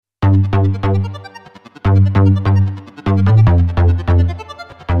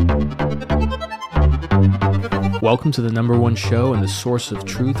Welcome to the number one show and the source of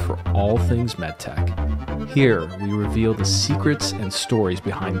truth for all things medtech. Here, we reveal the secrets and stories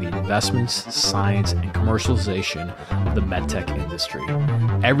behind the investments, science, and commercialization of the medtech industry.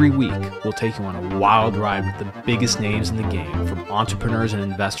 Every week, we'll take you on a wild ride with the biggest names in the game, from entrepreneurs and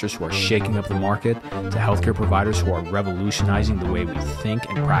investors who are shaking up the market to healthcare providers who are revolutionizing the way we think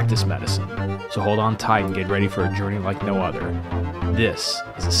and practice medicine. So hold on tight and get ready for a journey like no other. This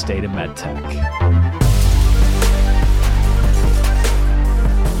is the State of MedTech.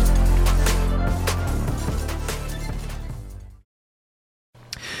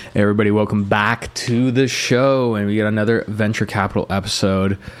 Hey everybody, welcome back to the show, and we got another venture capital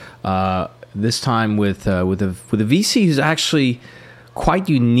episode. This time with a VC who's actually quite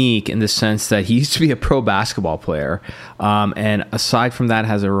unique in the sense that he used to be a pro basketball player, and aside from that,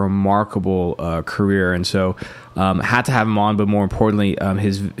 has a remarkable career. And so had to have him on, but more importantly,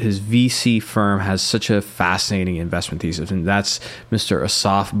 his VC firm has such a fascinating investment thesis, and that's Mr.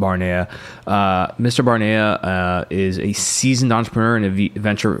 Assaf Barnea. Mr. Barnea is a seasoned entrepreneur and a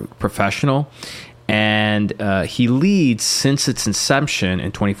venture professional, and he leads, since its inception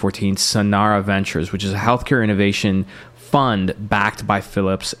in 2014, Sanara Ventures, which is a healthcare innovation fund backed by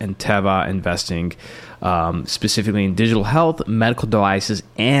Philips and Teva Investing, specifically in digital health, medical devices,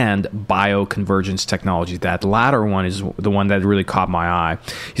 and bioconvergence technology. That latter one is the one that really caught my eye.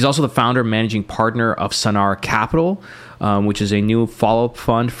 He's also the founder and managing partner of Sanara Capital, which is a new follow-up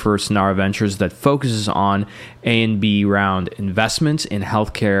fund for Sanara Ventures that focuses on A and B round investments in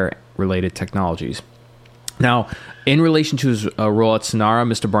healthcare-related technologies. Now, in relation to his role at Sanara,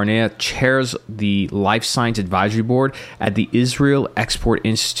 Mr. Barnea chairs the Life Science Advisory Board at the Israel Export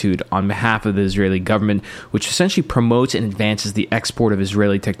Institute on behalf of the Israeli government, which essentially promotes and advances the export of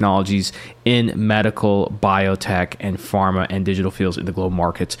Israeli technologies in medical, biotech, and pharma and digital fields in the global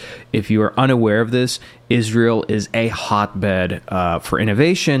markets. If you are unaware of this, Israel is a hotbed for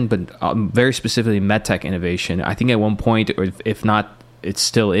innovation, but very specifically medtech innovation. I think at one point, or if not, it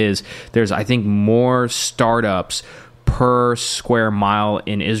still is, there's, I think, more startups per square mile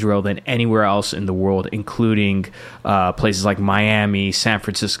in Israel than anywhere else in the world, including places like Miami, San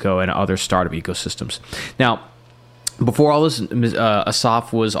Francisco, and other startup ecosystems. Now, before all this,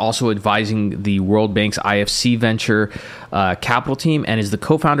 Assaf was also advising the World Bank's IFC venture capital team and is the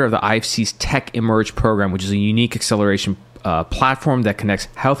co-founder of the IFC's Tech Emerge program, which is a unique acceleration platform that connects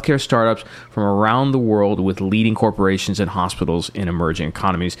healthcare startups from around the world with leading corporations and hospitals in emerging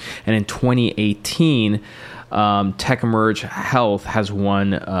economies. And in 2018, Tech Emerge Health has won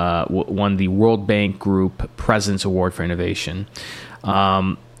the World Bank Group President's Award for Innovation.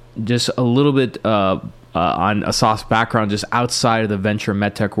 Just a little bit on Assaf's background, just outside of the venture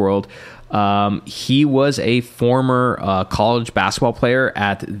medtech world. He was a former college basketball player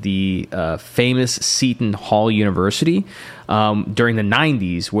at the famous Seton Hall University during the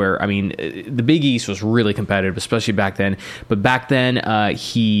 90s, where, I mean, the Big East was really competitive, especially back then. But back then,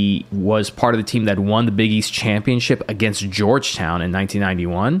 he was part of the team that won the Big East championship against Georgetown in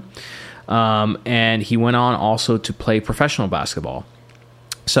 1991. And he went on also to play professional basketball.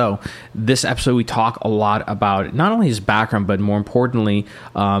 So this episode, we talk a lot about not only his background, but more importantly,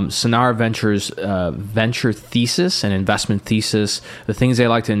 Sanara Ventures' venture thesis and investment thesis, the things they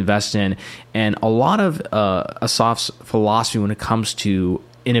like to invest in, and a lot of Assaf's philosophy when it comes to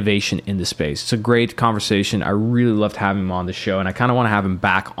innovation in the space. It's a great conversation. I really loved having him on the show, and I kind of want to have him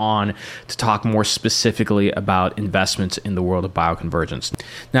back on to talk more specifically about investments in the world of bioconvergence.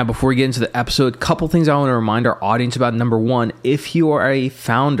 Now, before we get into the episode, a couple things I want to remind our audience about. Number one, if you are a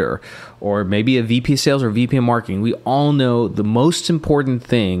founder or maybe a VP of sales or VP of marketing, we all know the most important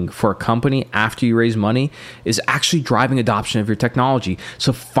thing for a company after you raise money is actually driving adoption of your technology.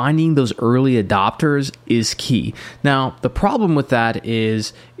 So finding those early adopters is key. Now, the problem with that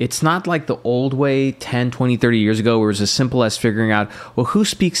is it's not like the old way 10, 20, 30 years ago where it was as simple as figuring out, well, who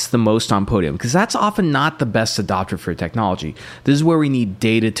speaks the most on podium? Because that's often not the best adopter for your technology. This is where we need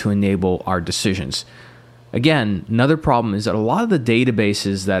data to enable our decisions. Again, another problem is that a lot of the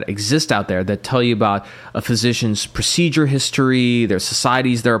databases that exist out there that tell you about a physician's procedure history, their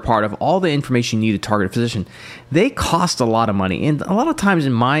societies they're a part of, all the information you need to target a physician, they cost a lot of money. And a lot of times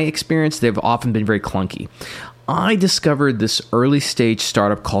in my experience, they've often been very clunky. I discovered this early stage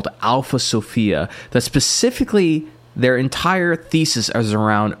startup called Alpha Sophia that specifically their entire thesis is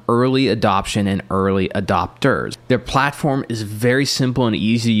around early adoption and early adopters. Their platform is very simple and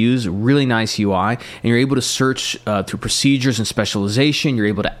easy to use, really nice UI, and you're able to search through procedures and specialization. You're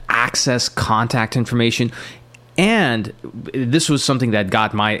able to access contact information And this was something that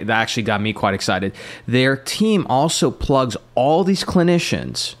actually got me quite excited. Their team also plugs all these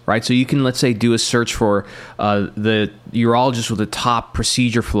clinicians, right? So you can, let's say, do a search for the urologist with the top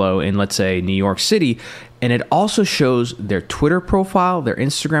procedure flow in, let's say, New York City. And it also shows their Twitter profile, their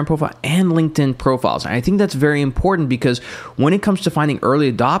Instagram profile, and LinkedIn profiles. And I think that's very important because when it comes to finding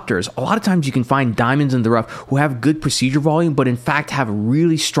early adopters, a lot of times you can find diamonds in the rough who have good procedure volume, but in fact have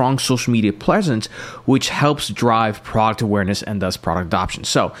really strong social media presence, which helps drive product awareness and thus product adoption.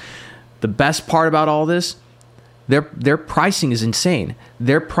 So the best part about all this, their pricing is insane.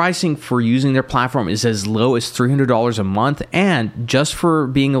 Their pricing for using their platform is as low as $300 a month. And just for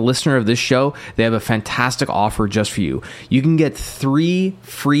being a listener of this show, they have a fantastic offer just for you. You can get 3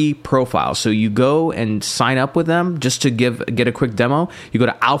 free profiles. So you go and sign up with them just to get a quick demo. You go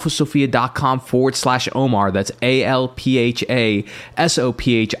to alphasophia.com/Omar. That's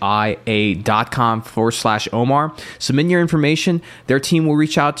ALPHASOPHIA.com/Omar. Submit your information. Their team will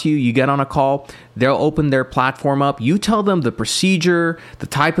reach out to you. You get on a call. They'll open their platform up. You tell them the procedure, the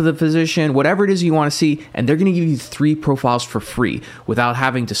type of the physician, whatever it is you want to see, and they're going to give you 3 profiles for free without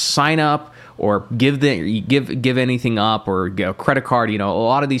having to sign up or give anything up or get a credit card. You know, a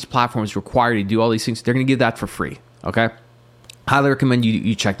lot of these platforms require you to do all these things. They're going to give that for free. Okay. Highly recommend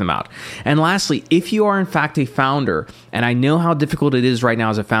you check them out. And lastly, if you are in fact a founder, and I know how difficult it is right now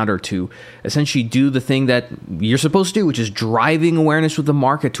as a founder to essentially do the thing that you're supposed to do, which is driving awareness with the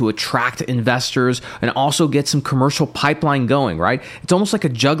market to attract investors and also get some commercial pipeline going, right? It's almost like a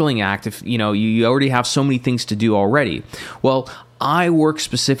juggling act if you already have so many things to do already. Well, I work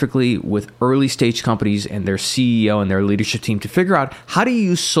specifically with early stage companies and their CEO and their leadership team to figure out how to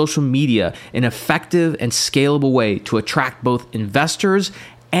use social media in an effective and scalable way to attract both investors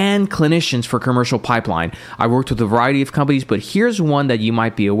and clinicians for commercial pipeline. I worked with a variety of companies, but here's one that you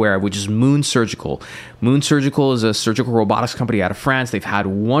might be aware of, which is Moon Surgical. Moon Surgical is a surgical robotics company out of France. They've had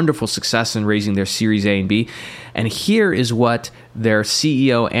wonderful success in raising their Series A and B. And here is what their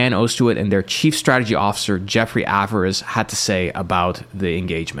CEO, Ann Osterwood, and their Chief Strategy Officer, Jeffrey Averis, had to say about the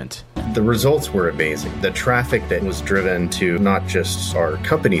engagement. The results were amazing. The traffic that was driven to not just our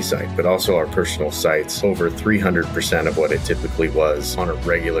company site, but also our personal sites, over 300% of what it typically was on a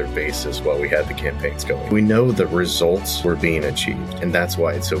regular basis while we had the campaigns going. We know the results were being achieved, and that's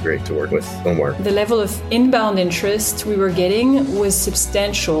why it's so great to work with Omar. The level of inbound interest we were getting was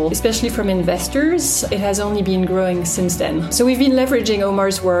substantial, especially from investors. It has only been growing since then. So we've been leveraging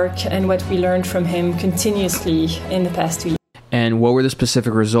Omar's work and what we learned from him continuously in the past 2 years. And what were the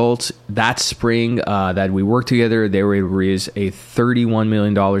specific results? That spring that we worked together, they were able to raise a $31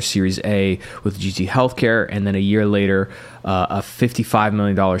 million Series A with GT Healthcare, and then a year later, a $55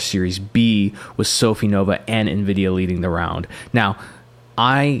 million Series B with Sophie Nova and NVIDIA leading the round. Now,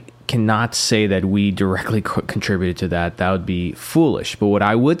 I cannot say that we directly contributed to that. That would be foolish. But what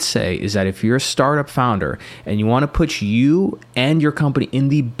I would say is that if you're a startup founder and you want to put you and your company in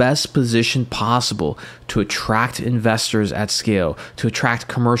the best position possible to attract investors at scale, to attract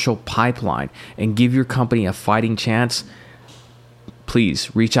commercial pipeline, and give your company a fighting chance,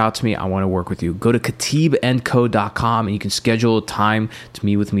 please reach out to me. I want to work with you. Go to katibandco.com and you can schedule a time to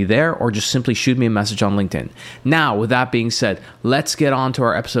meet with me there, or just simply shoot me a message on LinkedIn. Now, with that being said, let's get on to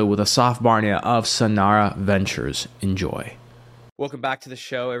our episode with Assaf Barnea of Sanara Ventures. Enjoy. Welcome back to the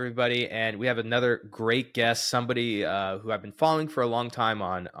show, everybody. And we have another great guest, somebody who I've been following for a long time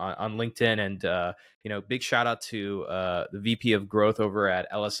on LinkedIn. And, big shout out to the VP of growth over at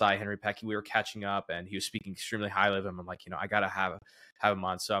LSI, Henry Pecky. We were catching up and he was speaking extremely highly of him. I'm like, I got to have him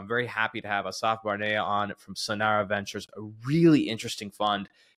on. So I'm very happy to have Assaf Barnea on from Sanara Ventures, a really interesting fund.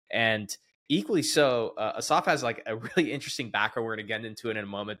 And equally so, Assaf has like a really interesting background. We're going to get into it in a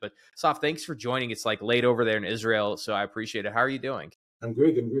moment. But Assaf, thanks for joining. It's like late over there in Israel, so I appreciate it. How are you doing? I'm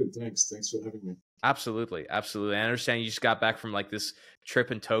good. Thanks for having me. Absolutely. I understand you just got back from like this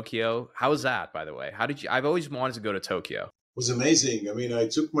trip in Tokyo. How was that, by the way? I've always wanted to go to Tokyo. It was amazing. I mean, I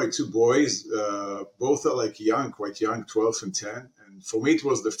took my 2 boys, both are like quite young, 12 and 10. And for me, it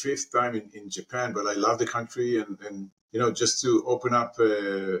was the 5th time in Japan, but I love the country and just to open up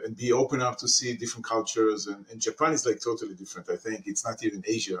and be open up to see different cultures. And Japan is like totally different. I think it's not even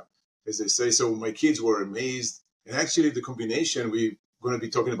Asia, as they say. So my kids were amazed. And actually the combination, we're going to be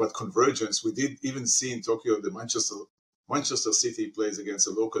talking about convergence. We did even see in Tokyo, the Manchester City plays against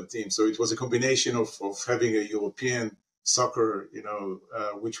a local team. So it was a combination of having a European soccer,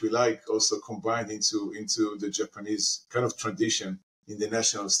 which we like, also combined into the Japanese kind of tradition in the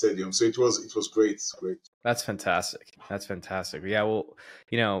national stadium. So it was great. That's fantastic. Yeah. Well,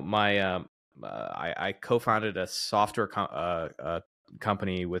 my I co-founded a software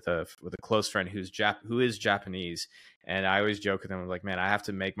company with a close friend who is Japanese, and I always joke with them, like, man, I have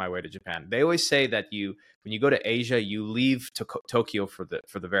to make my way to Japan. They always say that when you go to Asia, you leave Tokyo for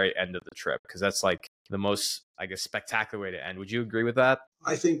the very end of the trip, because that's like the most, I guess, spectacular way to end. Would you agree with that?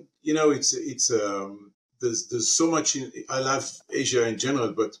 I think, it's there's so much I love Asia in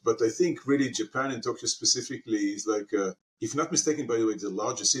general, but I think really Japan and Tokyo specifically is like, if not mistaken, by the way, the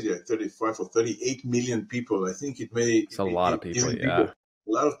largest city at 35 or 38 million people. I think It's a lot of people, yeah.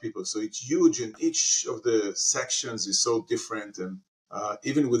 A lot of people. So it's huge, and each of the sections is so different, and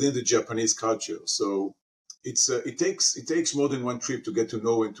even within the Japanese culture. So it takes more than one trip to get to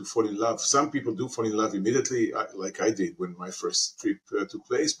know and to fall in love. Some people do fall in love immediately, like I did when my first trip took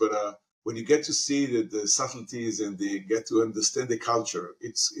place. But when you get to see the subtleties and they get to understand the culture,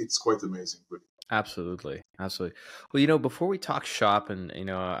 it's quite amazing. Really. Absolutely. Well, before we talk shop, and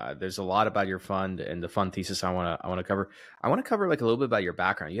there's a lot about your fund and the fund thesis I want to cover. I want to cover like a little bit about your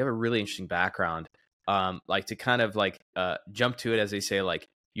background. You have a really interesting background. Like to kind of like jump to it, as they say, like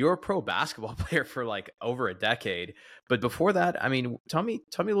you're a pro basketball player for like over a decade. But before that, I mean, tell me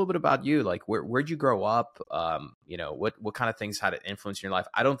a little bit about you. Like where'd you grow up? What kind of things had an influence in your life?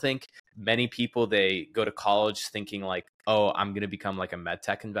 I don't think many people, they go to college thinking like, oh, I'm going to become like a med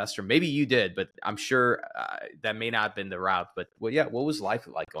tech investor. Maybe you did, but I'm sure that may not have been the route. But what was life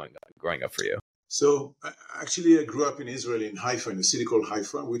like growing up for you? So actually, I grew up in Israel, in Haifa, in a city called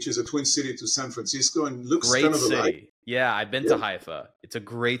Haifa, which is a twin city to San Francisco, and looks great kind of city. alike. Yeah, I've been to Haifa. It's a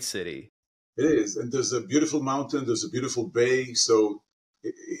great city. It is, and there's a beautiful mountain, there's a beautiful bay. So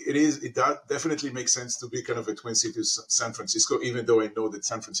it definitely makes sense to be kind of a twin city to San Francisco, even though I know that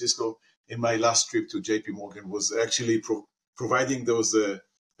San Francisco, in my last trip to JP Morgan, was actually providing those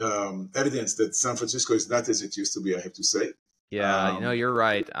evidence that San Francisco is not as it used to be, I have to say. Yeah, you're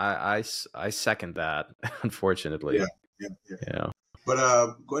right. I second that, unfortunately. Yeah.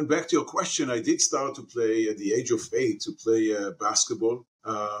 But going back to your question, I did start to play at the age of 8 to play basketball.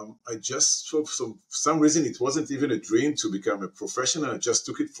 I just, for some reason, it wasn't even a dream to become a professional. I just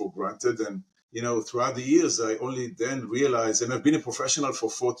took it for granted. And, throughout the years, I only then realized, and I've been a professional for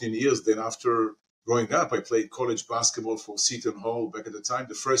 14 years. Then after growing up, I played college basketball for Seton Hall back at the time.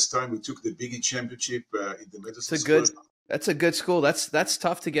 The first time we took the Big East championship in the Madison Square. That's a good school. That's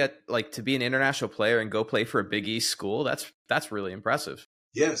tough to get, like, to be an international player and go play for a Big East school. That's really impressive.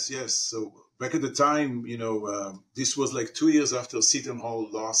 Yes. So back at the time, this was like 2 years after Seton Hall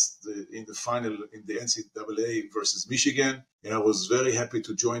lost in the final in the NCAA versus Michigan, and I was very happy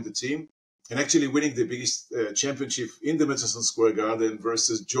to join the team and actually winning the Big East championship in the Madison Square Garden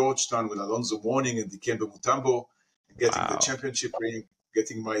versus Georgetown with Alonzo Mourning and Dikembe Mutombo, and getting the championship ring,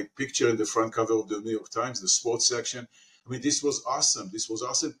 getting my picture in the front cover of the New York Times, the sports section. I mean, this was awesome.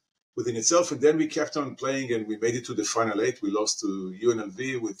 Within itself. And then we kept on playing and we made it to the Final 8. We lost to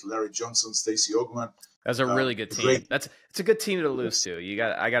UNLV with Larry Johnson, Stacey Ogman. That's a really good team. It's a good team to lose to.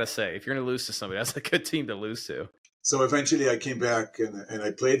 I got to say, if you're going to lose to somebody, that's a good team to lose to. So eventually I came back and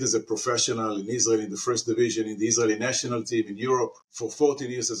I played as a professional in Israel in the first division, in the Israeli national team in Europe for 14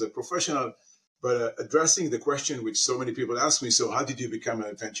 years as a professional. But addressing the question which so many people ask me, so how did you become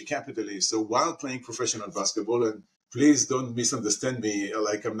a venture capitalist? So while playing professional basketball, and please don't misunderstand me,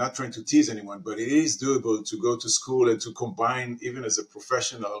 like I'm not trying to tease anyone, but it is doable to go to school and to combine even as a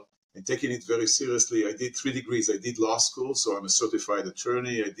professional and taking it very seriously. I did 3 degrees. I did law school, so I'm a certified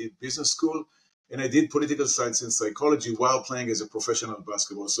attorney. I did business school, and I did political science and psychology while playing as a professional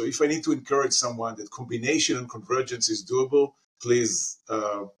basketball. So if I need to encourage someone that combination and convergence is doable, please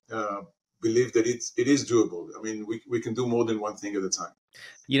believe that it is doable. I mean, we can do more than one thing at a time.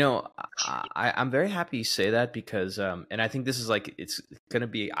 I'm very happy you say that because, and I think this is like, it's going to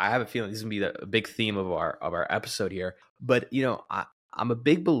be, I have a feeling this is going to be a big theme of our episode here. But, I'm a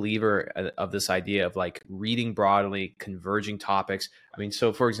big believer of this idea of like reading broadly, converging topics. I mean,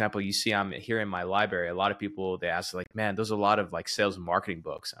 so for example, you see, I'm here in my library, a lot of people, they ask like, man, there's a lot of like sales and marketing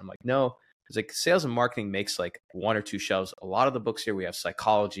books. I'm like, no. It's like sales and marketing makes like 1 or 2 shelves. A lot of the books here, we have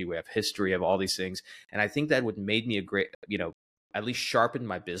psychology, we have history, we have all these things. And I think that what made me a great, at least sharpen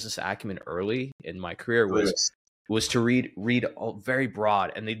my business acumen early in my career was to read all very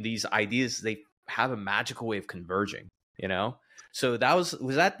broad. And these ideas, they have a magical way of converging, So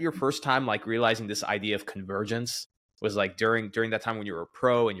was that your first time like realizing this idea of convergence? Was like during that time when you were a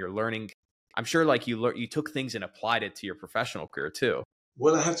pro and you're learning? I'm sure like you took things and applied it to your professional career too.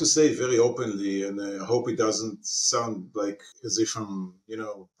 Well, I have to say very openly, and I hope it doesn't sound like as if I'm,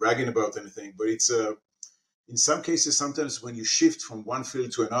 bragging about anything, but it's in some cases, sometimes when you shift from one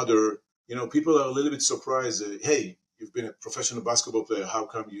field to another, people are a little bit surprised. Hey, you've been a professional basketball player. How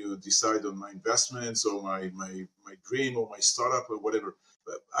come you decide on my investments or my dream or my startup or whatever?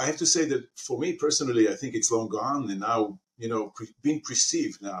 But I have to say that for me personally, I think it's long gone. And now, being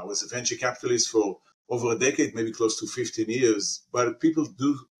perceived now as a venture capitalist for over a decade, maybe close to 15 years. But people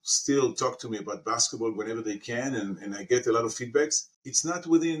do still talk to me about basketball whenever they can, and I get a lot of feedbacks. It's not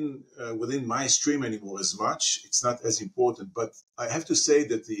within my stream anymore as much. It's not as important. But I have to say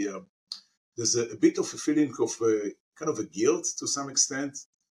that there's a bit of a feeling of kind of a guilt to some extent.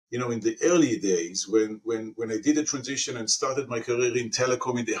 In the early days when I did a transition and started my career in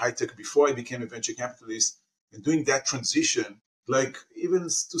telecom, in the high tech, before I became a venture capitalist, and doing that transition, like even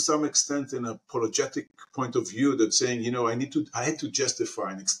to some extent an apologetic point of view, that saying, I had to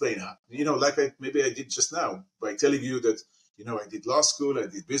justify and explain how, like maybe I did just now by telling you that, I did law school, I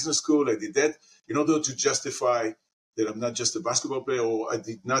did business school, I did that, in order to justify that I'm not just a basketball player, or I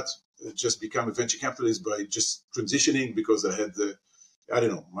did not just become a venture capitalist by just transitioning because I had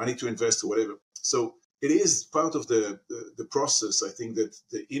money to invest or whatever. So it is part of the process. I think that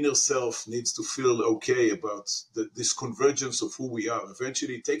the inner self needs to feel okay about this convergence of who we are.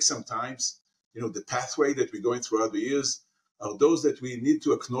 Eventually, it takes some time. The pathway that we're going throughout the years are those that we need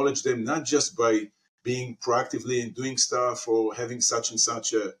to acknowledge them, not just by being proactively and doing stuff or having such and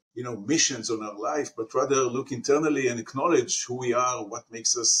such missions on our life, but rather look internally and acknowledge who we are, what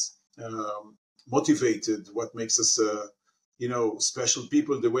makes us motivated, what makes us special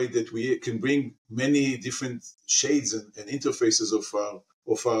people, the way that we can bring many different shades and interfaces of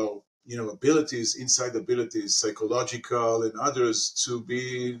our abilities, inside abilities, psychological and others, to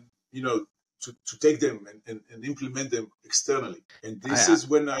be, to take them and implement them externally. And this is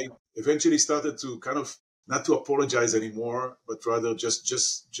when I eventually started to kind of not to apologize anymore, but rather just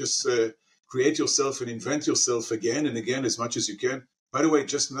create yourself and invent yourself again and again as much as you can. By the way,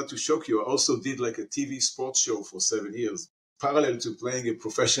 just not to shock you, I also did like a TV sports show for 7 years. Parallel to playing a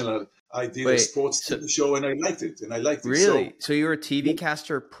professional, I did a sports TV show, and I liked it. Really? So you were a TV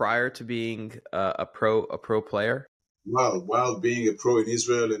caster prior to being a pro player? While being a pro in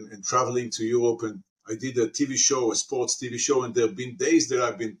Israel and traveling to Europe, and I did a TV show, a sports TV show, and there have been days that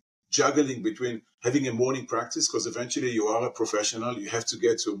I've been juggling between having a morning practice, because eventually you are a professional, you have to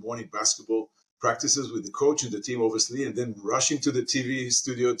get to a morning basketball practices with the coach and the team, obviously, and then rushing to the TV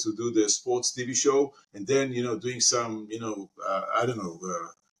studio to do the sports TV show, and then, doing some, the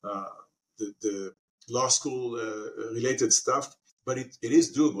law school related stuff. But it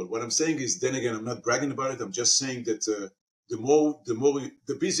is doable. What I'm saying is, then again, I'm not bragging about it. I'm just saying that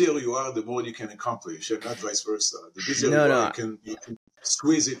the busier you are, the more you can accomplish, and not vice versa. The busier you are, you can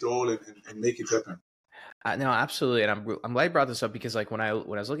squeeze it all and make it happen. No, absolutely, and I'm glad you brought this up, because like when I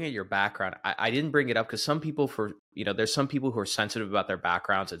was looking at your background, I didn't bring it up because some people there's some people who are sensitive about their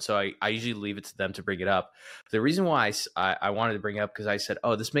backgrounds, and so I usually leave it to them to bring it up. The reason why I wanted to bring it up, because I said,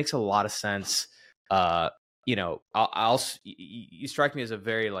 oh, this makes a lot of sense. You strike me as a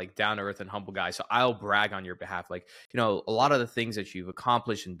very like down to earth and humble guy, so I'll brag on your behalf. Like, a lot of the things that you've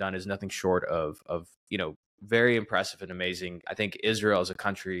accomplished and done is nothing short of very impressive and amazing. I think Israel as a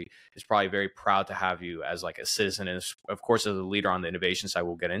country is probably very proud to have you as like a citizen, and of course as a leader on the innovation side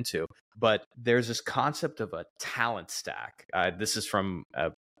we'll get into. But there's this concept of a talent stack. This is from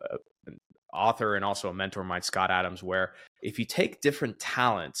an author and also a mentor of mine, Scott Adams, where if you take different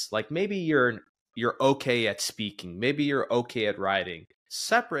talents, like maybe you're okay at speaking, maybe you're okay at writing,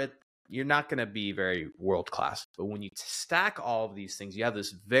 separate, you're not going to be very world class. But when you stack all of these things, you have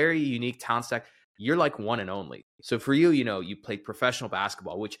this very unique talent stack. You're like one and only. So for you, you played professional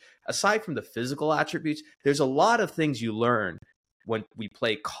basketball, which aside from the physical attributes, there's a lot of things you learn when we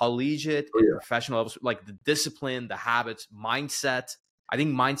play collegiate and professional levels, like the discipline, the habits, mindset. I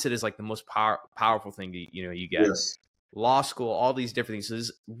think mindset is like the most powerful thing you get. Yes. Law school, all these different things. So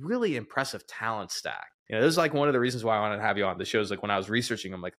this really impressive talent stack. This is like one of the reasons why I wanted to have you on the show. Is like when I was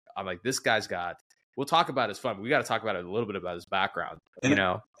researching, I'm like, this guy's got. We'll talk about his fun, but we got to talk about a little bit about his background. And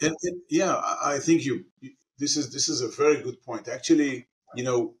I think this is a very good point. Actually,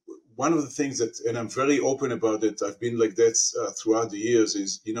 one of the things that, and I'm very open about it, I've been like that throughout the years,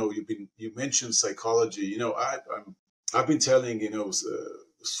 is you mentioned psychology. I've been telling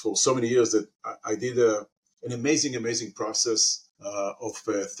for so many years that I did an amazing process of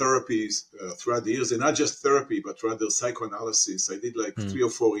therapies throughout the years, and not just therapy, but rather psychoanalysis. I did like 3 or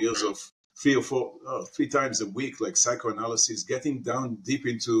 4 years of 3 times a week, like psychoanalysis, getting down deep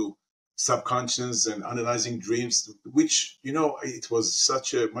into subconscious and analyzing dreams, which, it was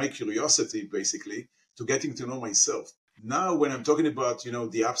such my curiosity, basically, to getting to know myself. Now, when I'm talking about,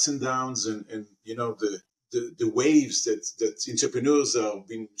 the ups and downs and the the waves that entrepreneurs are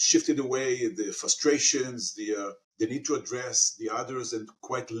being shifted away, the frustrations, the need to address the others and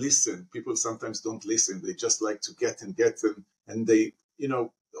quite listen. People sometimes don't listen. They just like to get, and they,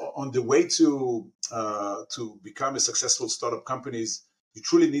 on the way to become a successful startup companies, you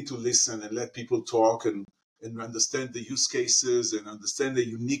truly need to listen and let people talk and understand the use cases and understand the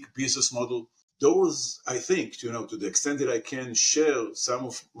unique business model. Those, I think, to the extent that I can share some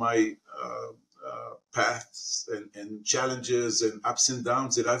of my paths and challenges and ups and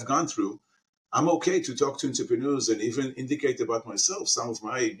downs that I've gone through, I'm okay to talk to entrepreneurs and even indicate about myself some of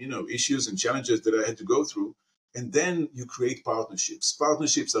my issues and challenges that I had to go through. And then you create partnerships.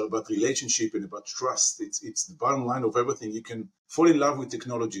 Partnerships are about relationship and about trust. It's the bottom line of everything. You can fall in love with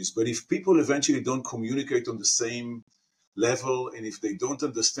technologies, but if people eventually don't communicate on the same level, and if they don't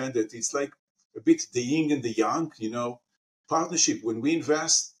understand that it's like a bit the yin and the yang, partnership. When we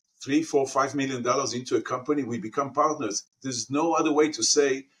invest $3, $4, $5 million into a company, we become partners. There's no other way to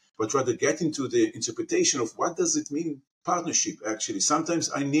say, but rather get into the interpretation of what does it mean, partnership, actually.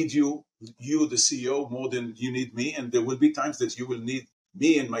 Sometimes I need you, the CEO, more than you need me, and there will be times that you will need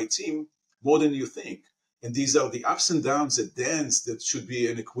me and my team more than you think. And these are the ups and downs, a dance that should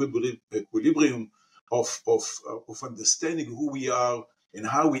be an equilibrium of understanding who we are and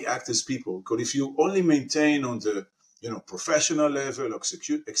how we act as people. Because if you only maintain on the professional level,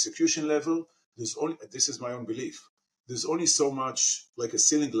 execution level, this is my own belief. There's only so much like a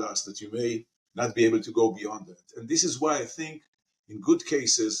ceiling glass that you may not be able to go beyond that. And this is why I think in good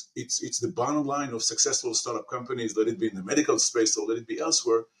cases, it's the bottom line of successful startup companies, let it be in the medical space or let it be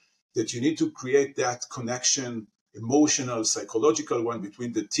elsewhere, that you need to create that connection, emotional, psychological one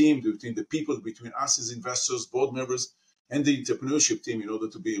between the team, between the people, between us as investors, board members, and the entrepreneurship team in order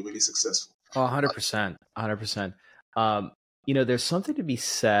to be really successful. Oh, 100%. 100%. There's something to be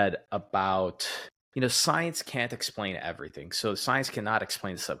said about, science can't explain everything. So science cannot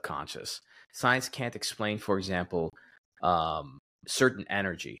explain the subconscious. Science can't explain, for example, certain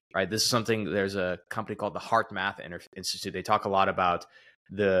energy, right? This is something, there's a company called the Heart Math Institute. They talk a lot about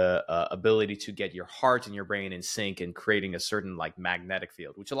the ability to get your heart and your brain in sync and creating a certain like magnetic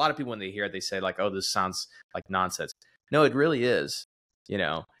field, which a lot of people, when they hear it, they say like, oh, this sounds like nonsense. No, it really is,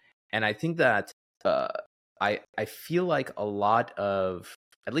 and I think that I feel like a lot of,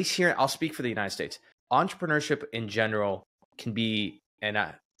 at least here, I'll speak for the United States, entrepreneurship in general can be, and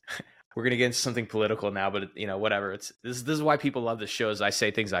we're going to get into something political now, but whatever. This is why people love this show, is I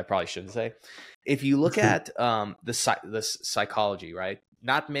say things I probably shouldn't say. If you look at the psychology, right?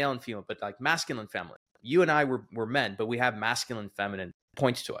 Not male and female, but like masculine, feminine. You and I were men, but we have masculine, feminine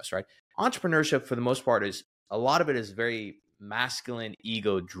points to us, right? Entrepreneurship, for the most part, is a lot of it is very masculine,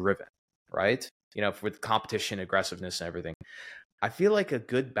 ego driven, right? With competition, aggressiveness, and everything. I feel like a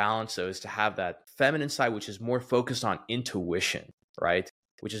good balance, though, is to have that feminine side, which is more focused on intuition, right?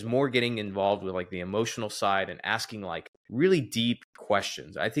 Which is more getting involved with like the emotional side and asking like really deep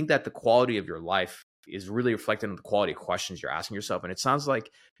questions. I think that the quality of your life is really reflected in the quality of questions you're asking yourself. And it sounds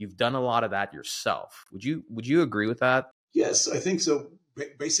like you've done a lot of that yourself. Would you agree with that? Yes, I think so.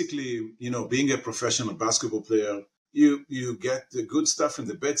 Basically, being a professional basketball player, you get the good stuff and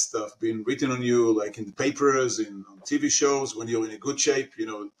the bad stuff being written on you, like in the papers, on TV shows. When you're in a good shape,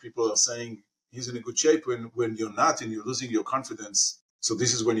 people are saying he's in a good shape. When you're not and you're losing your confidence. So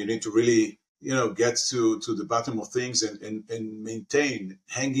this is when you need to really, get to the bottom of things and maintain,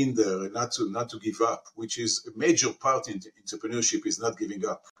 hang in there, and not to give up, which is a major part in entrepreneurship, is not giving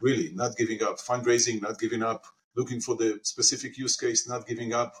up, really, not giving up. Fundraising, not giving up. Looking for the specific use case, not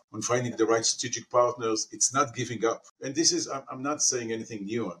giving up on finding the right strategic partners. It's not giving up. And this is, I'm not saying anything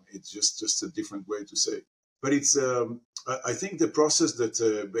new. It's just a different way to say it. But it's, I think the process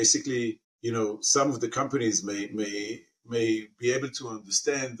that basically, some of the companies may be able to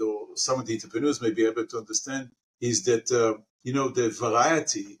understand, or some of the entrepreneurs may be able to understand, is that, the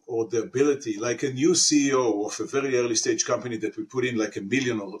variety or the ability, like a new CEO of a very early stage company that we put in like $1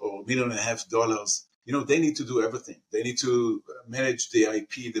 million or $1.5 million, they need to do everything. They need to manage the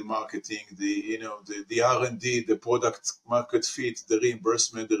IP, the marketing, the R&D, the product market fit, the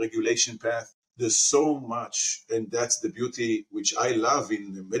reimbursement, the regulation path. There's so much, and that's the beauty, which I love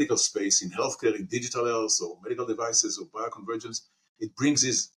in the medical space, in healthcare, in digital health, or medical devices, or bioconvergence. It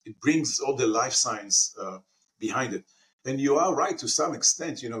brings all the life science behind it. And you are right to some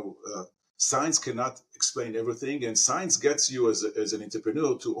extent. Science cannot explain everything, and science gets you as an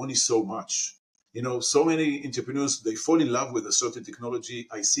entrepreneur to only so much. So many entrepreneurs, they fall in love with a certain technology.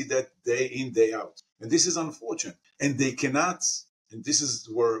 I see that day in, day out. And this is unfortunate. And they cannot, and this is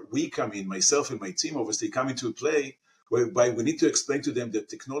where we come in, myself and my team obviously come into play, whereby we need to explain to them that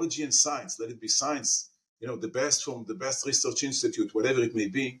technology and science, let it be science, the best from the best research institute, whatever it may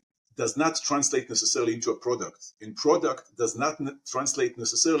be, does not translate necessarily into a product. And product does not translate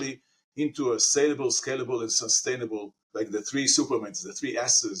necessarily into a saleable, scalable, and sustainable, like the three supermans, the three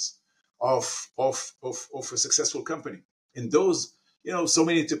S's of a successful company. And those, so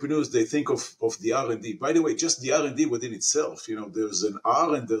many entrepreneurs, they think of the R&D. By the way, just the R&D within itself, there's an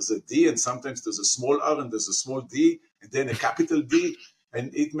R and there's a D, and sometimes there's a small R and there's a small D, and then a capital D.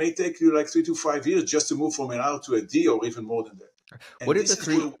 And it may take you like 3 to 5 years just to move from an R to a D, or even more than that. And what are the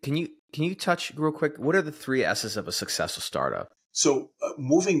three? Can you touch real quick? What are the three S's of a successful startup? So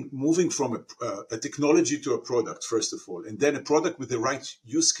moving from a technology to a product, first of all, and then a product with the right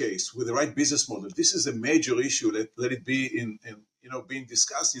use case, with the right business model. This is a major issue. Let it be in being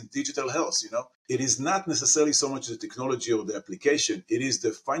discussed in digital health. It is not necessarily so much the technology or the application. It is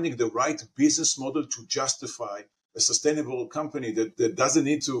the finding the right business model to justify a sustainable company that doesn't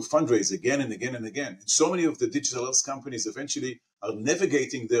need to fundraise again and again and again. And so many of the digital health companies eventually are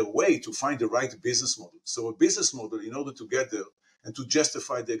navigating their way to find the right business model. So a business model, in order to get there and to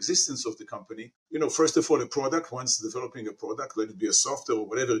justify the existence of the company, first of all, a product, once developing a product, let it be a software or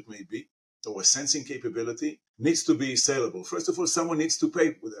whatever it may be, or a sensing capability, needs to be saleable. First of all, someone needs to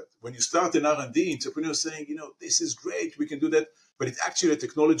pay for that. When you start an R&D, entrepreneurs saying, this is great, we can do that, but it's actually a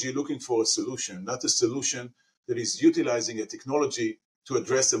technology looking for a solution, not a solution that is utilizing a technology to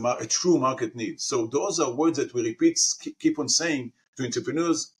address a true market need. So those are words that we keep on saying to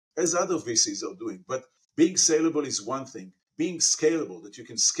entrepreneurs, as other VCs are doing. But being saleable is one thing. Being scalable, that you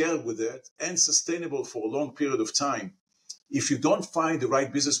can scale with it, and sustainable for a long period of time. If you don't find the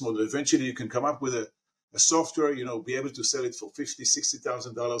right business model, eventually you can come up with a software, be able to sell it for $50,000,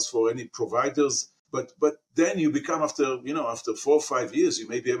 $60,000 for any providers. But then you become after 4 or 5 years, you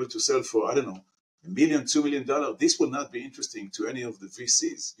may be able to sell for, I don't know, $1 million, $2 million. This will not be interesting to any of the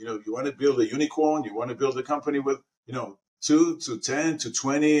VCs. You want to build a unicorn, you want to build a company with, 2 to 10 to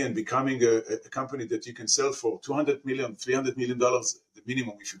 20 and becoming a company that you can sell for $200 million, $300 million, the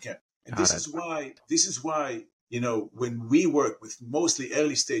minimum if you can. And this is why, when we work with mostly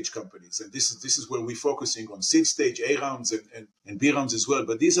early stage companies, and this is where we're focusing on seed stage, A rounds and B rounds as well.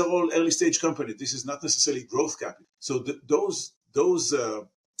 But these are all early stage companies. This is not necessarily growth capital. So those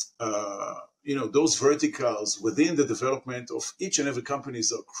verticals within the development of each and every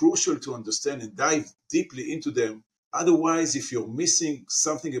companies are crucial to understand and dive deeply into them. Otherwise, if you're missing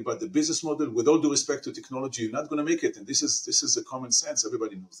something about the business model, with all due respect to technology, you're not going to make it. And this is a common sense.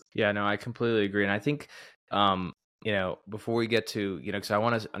 Everybody knows that. Yeah, no, I completely agree. And I think, before we get to, because I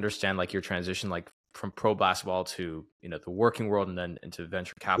want to understand like your transition, like from pro basketball to, the working world and then into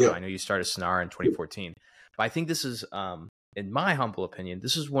venture capital. Yeah. I know you started Sanara in 2014, but I think this is, in my humble opinion,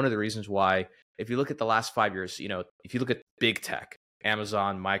 this is one of the reasons why, if you look at the last 5 years, if you look at big tech,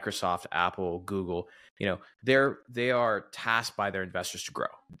 Amazon, Microsoft, Apple, Google, they are tasked by their investors to grow.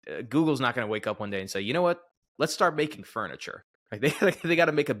 Google's not going to wake up one day and say, you know what, let's start making furniture. Like they got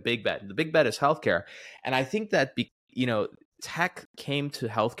to make a big bet. The big bet is healthcare. And I think that, tech came to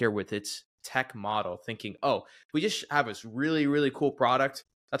healthcare with its tech model thinking, oh, we just have this really, really cool product.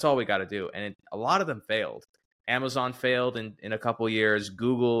 That's all we got to do. And a lot of them failed. Amazon failed in a couple of years.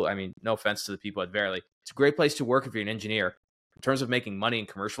 Google, I mean, no offense to the people at Verily, it's a great place to work if you're an engineer. In terms of making money and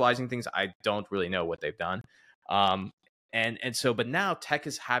commercializing things, I don't really know what they've done. But now tech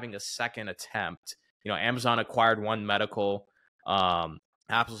is having a second attempt. Amazon acquired One Medical.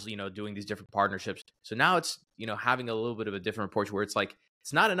 Apple's, doing these different partnerships. So now it's, having a little bit of a different approach where it's like,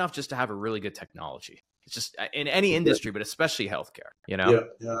 it's not enough just to have a really good technology. It's just in any industry, but especially healthcare, Yeah,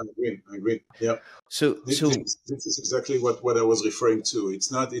 I agree. Yeah. So this is exactly what I was referring to.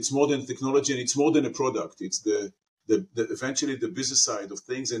 It's more than technology, and it's more than a product. It's the eventually the business side of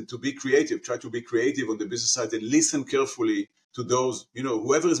things, and to be creative, try to be creative on the business side and listen carefully to those,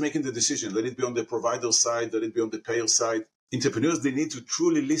 whoever is making the decision, let it be on the provider side, let it be on the payer side. Entrepreneurs, they need to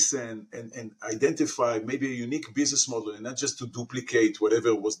truly listen and identify maybe a unique business model, and not just to duplicate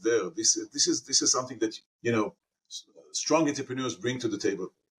whatever was there. This is something that, strong entrepreneurs bring to the table.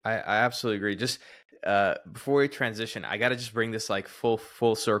 I absolutely agree. Just before we transition, I got to just bring this like full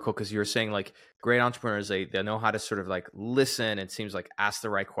circle, because you were saying like great entrepreneurs, they know how to sort of like listen. It seems like ask the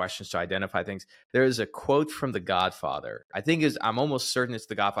right questions to identify things. There is a quote from The Godfather. I'm almost certain it's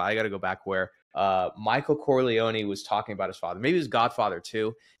The Godfather. I got to go back where Michael Corleone was talking about his father. Maybe his Godfather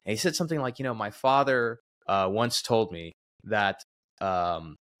too. And he said something like, my father once told me that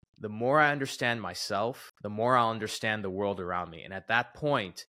the more I understand myself, the more I'll understand the world around me. And at that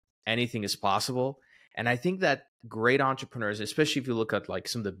point, anything is possible. And I think that great entrepreneurs, especially if you look at like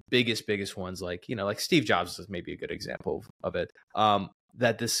some of the biggest ones, like, like Steve Jobs is maybe a good example of it,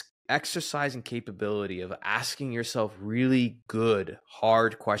 that this exercising capability of asking yourself really good,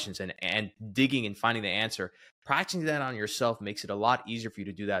 hard questions and digging and finding the answer, practicing that on yourself makes it a lot easier for you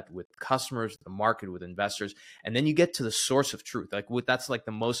to do that with customers, the market, with investors. And then you get to the source of truth. That's like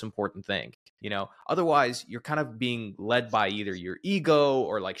the most important thing, otherwise you're kind of being led by either your ego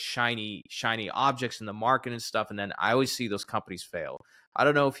or like shiny objects in the market and stuff. And then I always see those companies fail. I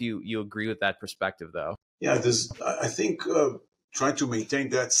don't know if you agree with that perspective though. Yeah, I think trying to maintain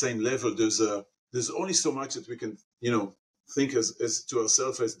that same level, there's only so much that we can, think as to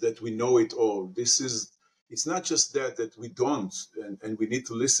ourselves as that we know it all. It's not just that we don't, and we need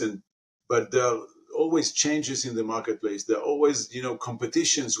to listen, but there are always changes in the marketplace. There are always,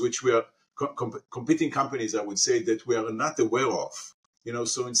 competitions which we are competing companies, I would say, that we are not aware of.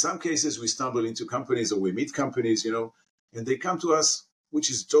 So in some cases we stumble into companies or we meet companies, and they come to us, which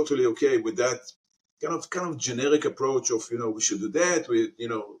is totally okay with that kind of generic approach of, we should do that with,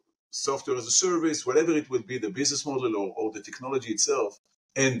 software as a service, whatever it would be, the business model or the technology itself.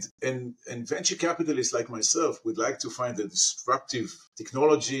 And venture capitalists like myself would like to find a disruptive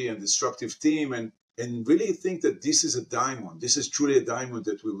technology and disruptive team and really think that this is a diamond. This is truly a diamond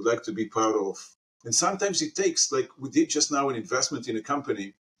that we would like to be proud of. And sometimes it takes, like we did just now, an investment in a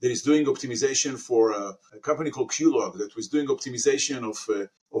company that is doing optimization for a company called QLog that was doing optimization of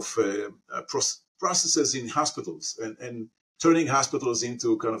processes in hospitals and turning hospitals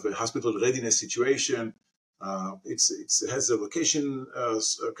into kind of a hospital readiness situation. It has a location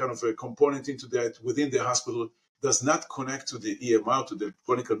kind of a component into that within the hospital, does not connect to the EMR, to the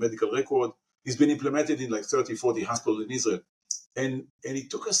electronic medical record. It's been implemented in like 30, 40 hospitals in Israel. And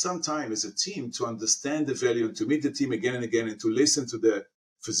it took us some time as a team to understand the value and to meet the team again and again and to listen to the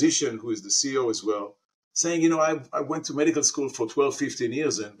physician who is the CEO as well, saying, I went to medical school for 12, 15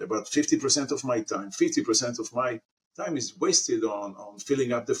 years and about 50% of my time, 50% of my time is wasted on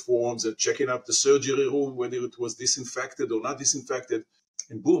filling up the forms and checking out the surgery room, whether it was disinfected or not disinfected.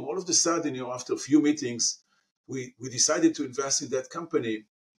 And boom, all of a sudden, after a few meetings, we decided to invest in that company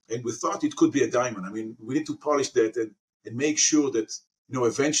and we thought it could be a diamond. I mean, we need to polish that and make sure that,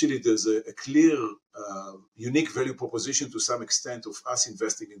 eventually there's a clear, unique value proposition to some extent of us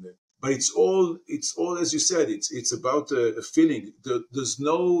investing in that. But it's all, as you said, it's about a feeling. There's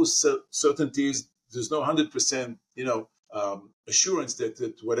no certainties. There's no 100%, assurance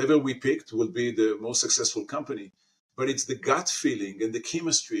that whatever we picked will be the most successful company. But it's the gut feeling and the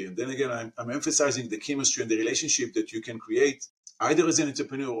chemistry. And then again, I'm emphasizing the chemistry and the relationship that you can create either as an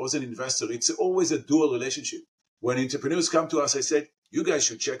entrepreneur or as an investor. It's always a dual relationship. When entrepreneurs come to us, I say, you guys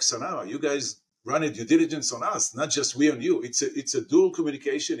should check Sanara. You guys run a due diligence on us, not just we on you. It's a dual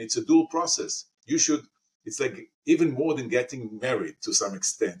communication. It's a dual process. It's like even more than getting married to some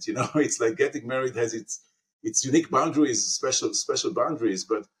extent. It's like getting married has its unique boundaries, special boundaries,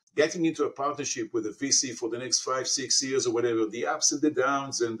 but getting into a partnership with a VC for the next 5, 6 years or whatever, the ups and the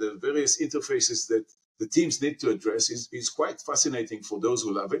downs and the various interfaces that the teams need to address is quite fascinating for those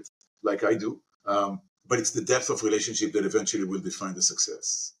who love it, like I do. But it's the depth of relationship that eventually will define the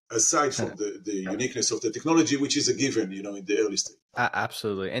success, aside from the uniqueness of the technology, which is a given, in the early stage.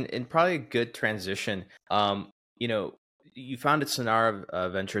 Absolutely. And probably a good transition. You founded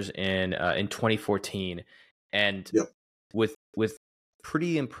Sanara Ventures in 2014 and yep. with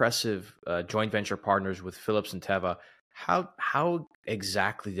pretty impressive joint venture partners with Philips and Teva. How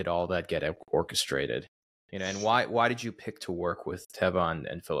exactly did all that get orchestrated? And why did you pick to work with Teva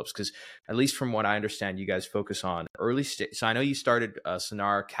and Philips? Because at least from what I understand, you guys focus on early stage. So I know you started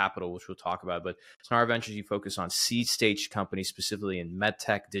Sanara Capital, which we'll talk about, but Sanara Ventures, you focus on seed stage companies, specifically in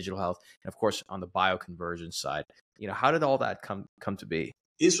medtech, digital health, and of course on the bioconversion side. How did all that come to be?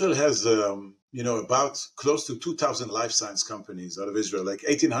 Israel has, about close to 2,000 life science companies out of Israel, like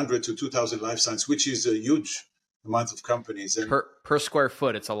 1,800 to 2,000 life science, which is a huge amount of companies. And per square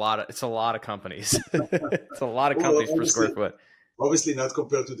foot, it's a lot of companies. It's a lot of companies per square foot. Obviously not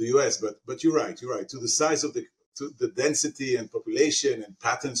compared to the US, but you're right. To the size of to the density and population and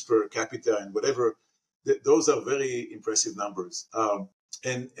patents per capita and whatever, those are very impressive numbers.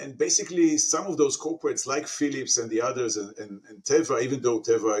 And basically some of those corporates like Philips and the others and Teva, even though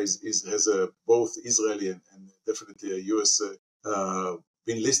Teva has both Israeli and definitely a US,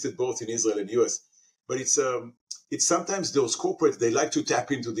 been listed both in Israel and US, but it's sometimes those corporates, they like to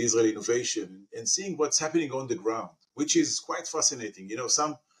tap into the Israeli innovation and seeing what's happening on the ground, which is quite fascinating.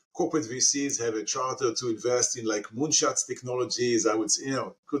 Some corporate VCs have a charter to invest in like moonshots technologies. I would say,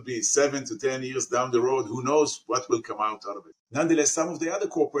 could be 7 to 10 years down the road. Who knows what will come out of it? Nonetheless, some of the other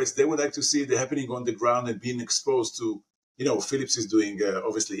corporates, they would like to see it happening on the ground and being exposed to Philips is doing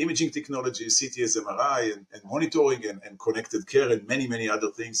obviously imaging technology, CTS, MRI, and monitoring and connected care and many, many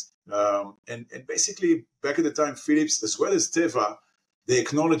other things. And basically, back at the time, Philips, as well as Teva, they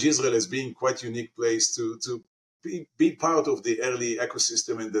acknowledge Israel as being quite a unique place to be part of the early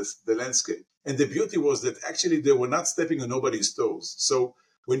ecosystem and the landscape. And the beauty was that actually they were not stepping on nobody's toes. So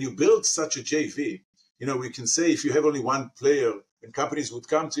when you build such a JV, we can say if you have only one player, and companies would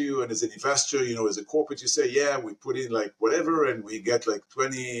come to you, and as an investor, as a corporate, you say, yeah, we put in like whatever, and we get like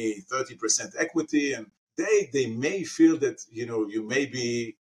 20, 30% equity. And they may feel that, you may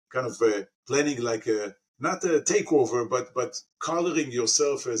be kind of planning like not a takeover, but coloring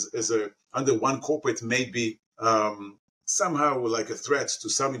yourself as under one corporate may be somehow like a threat to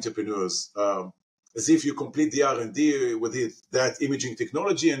some entrepreneurs, as if you complete the R&D with that imaging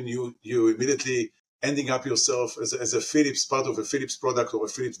technology, and you immediately ending up yourself as a Philips, part of a Philips product or a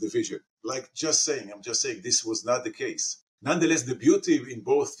Philips division. I'm just saying this was not the case. Nonetheless, the beauty in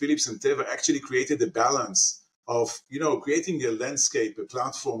both Philips and Teva actually created a balance of, creating a landscape, a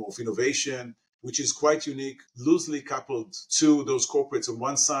platform of innovation, which is quite unique, loosely coupled to those corporates on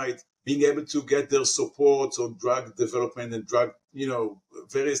one side, being able to get their support on drug development and drug,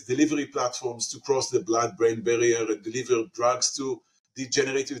 various delivery platforms to cross the blood-brain barrier and deliver drugs to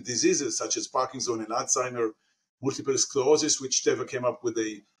degenerative diseases such as Parkinson and Alzheimer, multiple sclerosis, which Teva came up with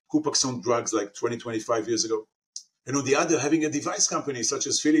the Copaxone drugs like 20, 25 years ago. And on the other, having a device company such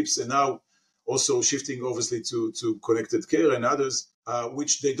as Philips, and now also shifting obviously to connected care and others,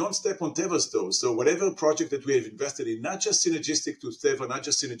 which they don't step on Teva's toes. So whatever project that we have invested in, not just synergistic to Teva, not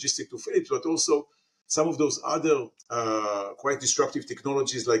just synergistic to Philips, but also some of those other quite disruptive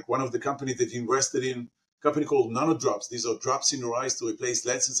technologies, like one of the companies that invested in, company called nanodrops. These are drops in your eyes to replace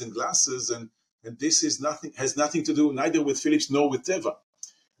lenses and glasses, and this has nothing to do neither with Philips nor with Teva.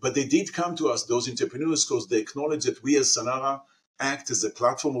 But they did come to us, those entrepreneurs, because they acknowledge that we as Sanara act as a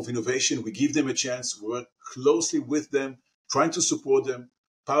platform of innovation. We give them a chance, we work closely with them, trying to support them.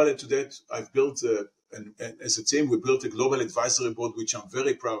 Parallel to that, I've built, and as a team, we built a global advisory board, which I'm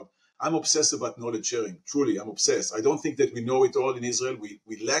very proud. I'm obsessed about knowledge sharing. Truly, I'm obsessed. I don't think that we know it all in Israel.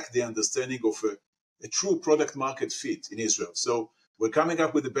 We lack the understanding of a true product market fit in Israel. So we're coming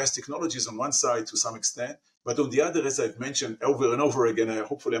up with the best technologies on one side to some extent, but on the other, as I've mentioned over and over again,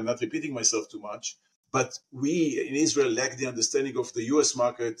 hopefully I'm not repeating myself too much, but we in Israel lack the understanding of the US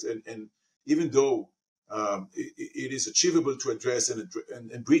market. And even though it is achievable to address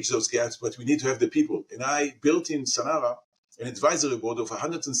and bridge those gaps, but we need to have the people. And I built in Sanara an advisory board of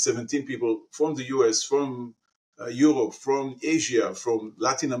 117 people from the US, from Europe, from Asia, from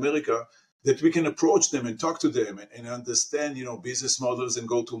Latin America, that we can approach them and talk to them and understand, business models and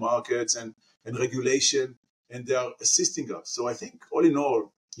go-to-markets and regulation, and they are assisting us. So I think all in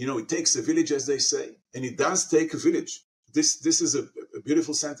all, it takes a village, as they say, and it does take a village. This is a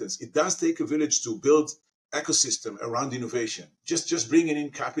beautiful sentence. It does take a village to build ecosystem around innovation. Just bringing in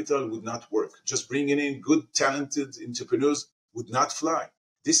capital would not work. Just bringing in good, talented entrepreneurs would not fly.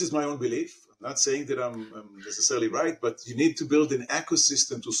 This is my own belief. Not saying that I'm necessarily right, but you need to build an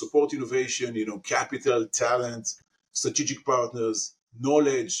ecosystem to support innovation, capital, talent, strategic partners,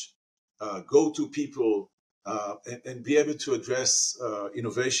 knowledge, go-to people, and be able to address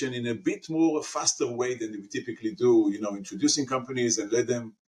innovation in a bit more faster way than we typically do, introducing companies and let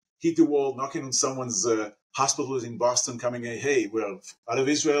them hit the wall, knocking on someone's hospitals in Boston, coming in, hey, we're out of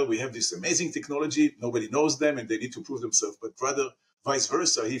Israel, we have this amazing technology, nobody knows them, and they need to prove themselves, but rather vice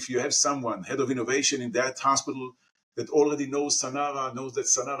versa. If you have someone, head of innovation in that hospital that already knows Sanara, knows that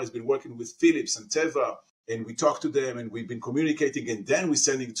Sanara has been working with Philips and Teva, and we talk to them and we've been communicating, and then we're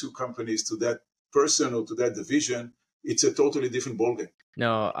sending two companies to that person or to that division, it's a totally different ballgame.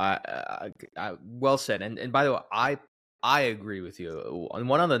 No, I well said. And by the way, I agree with you on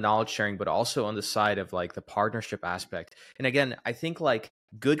one on the knowledge sharing, but also on the side of like the partnership aspect. And again, I think like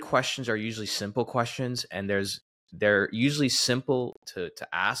good questions are usually simple questions, and they're usually simple to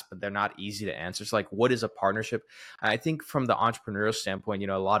ask, but they're not easy to answer. So like, what is a partnership? I think from the entrepreneurial standpoint,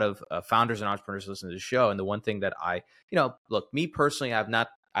 a lot of founders and entrepreneurs listen to the show. And the one thing that look, me personally, I've not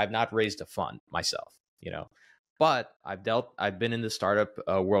raised a fund myself, but I've been in the startup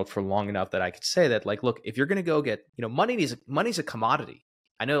world for long enough that I could say that like, look, if you're going to go get, money's a commodity.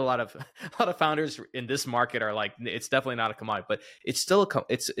 I know a lot of founders in this market are like, it's definitely not a commodity, but it's still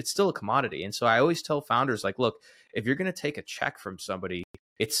a commodity. And so I always tell founders like, look, if you're going to take a check from somebody,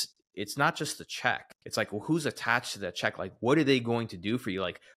 it's not just the check. It's like, well, who's attached to that check? Like, what are they going to do for you?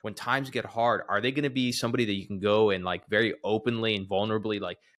 Like when times get hard, are they going to be somebody that you can go and like very openly and vulnerably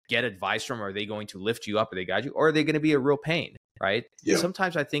like get advice from? Or are they going to lift you up? Are they guide you? Or are they going to be a real pain? Right. Yeah. And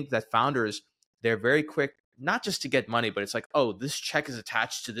sometimes I think that founders, they're very quick. not just to get money, but it's like, oh, this check is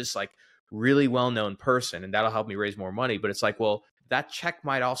attached to this like really well-known person and that'll help me raise more money. But it's like, well, that check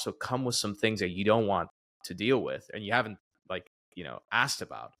might also come with some things that you don't want to deal with and you haven't like, asked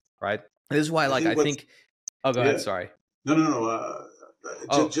about, right? This is why, like, I think, oh, go ahead. Sorry. No.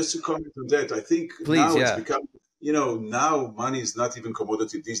 Just to comment on that, I think please, now it's become, now money is not even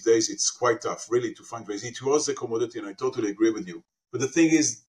commodity. These days, it's quite tough, really, to fundraise. It was a commodity, and I totally agree with you. But the thing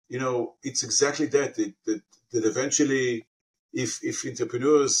is, it's exactly that eventually, if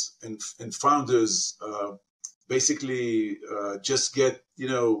entrepreneurs and founders basically just get,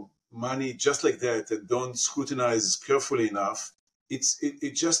 money just like that and don't scrutinize carefully enough,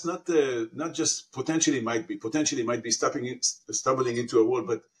 it just not just potentially might be stumbling into a wall,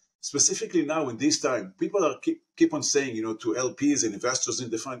 but specifically now in this time, people are keep on saying, to LPs and investors in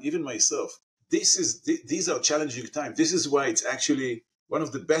the fund, even myself, these are challenging times. This is why it's actually one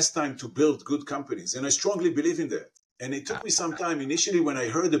of the best time to build good companies, and I strongly believe in that. And it took me some time initially when I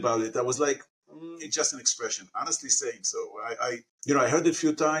heard about it. I was like, it's just an expression. Honestly saying so, I heard it a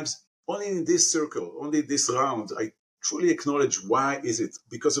few times. Only in this circle, only this round, I truly acknowledge why is it,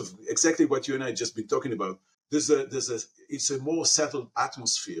 because of exactly what you and I just been talking about. It's a more settled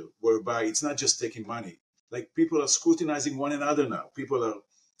atmosphere whereby it's not just taking money. Like people are scrutinizing one another now. People are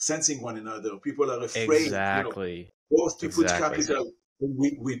sensing one another. People are afraid. Exactly. Both to put capital.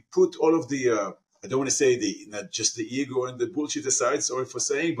 We put all of the. I don't want to say not just the ego and the bullshit aside. Sorry for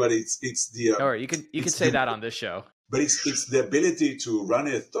saying, but it's the. All right, you can say that on this show. But it's the ability to run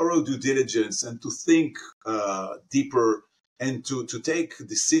a thorough due diligence and to think deeper and to take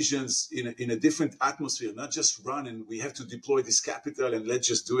decisions in a different atmosphere, not just run and we have to deploy this capital and let's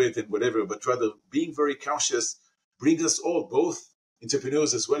just do it and whatever, but rather being very cautious brings us all, both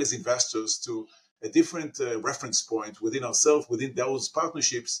entrepreneurs as well as investors, to a different reference point within ourselves, within those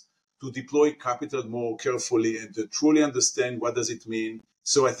partnerships, to deploy capital more carefully and to truly understand what does it mean.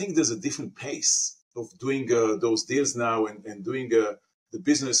 So I think there's a different pace of doing those deals now and doing the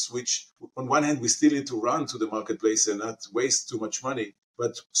business, which on one hand, we still need to run to the marketplace and not waste too much money,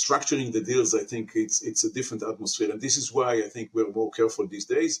 but structuring the deals, I think it's a different atmosphere. And this is why I think we're more careful these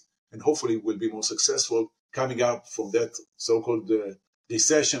days and hopefully we'll be more successful coming up from that so-called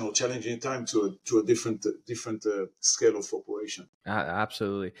recession or challenging time to a different scale of operation.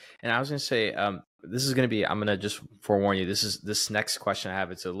 Absolutely. And I was going to say, this is going to be, I'm going to just forewarn you, this next question I have,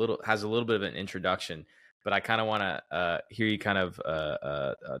 has a little bit of an introduction, but I kind of want to hear you kind of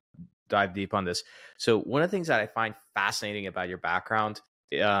dive deep on this. So one of the things that I find fascinating about your background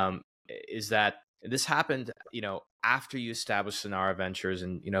is that this happened, after you established Sanara Ventures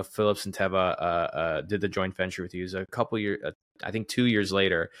and, Phillips and Teva did the joint venture with you. It was a couple years, I think 2 years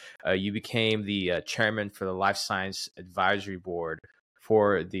later, you became the chairman for the Life Science Advisory Board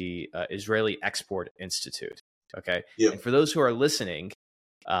for the Israeli Export Institute. Okay. Yeah. And for those who are listening,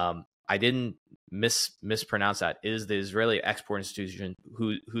 I didn't mispronounce that. It is the Israeli Export Institution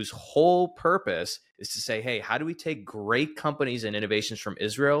whose whole purpose is to say, hey, how do we take great companies and innovations from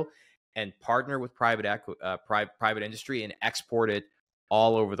Israel and partner with private industry and export it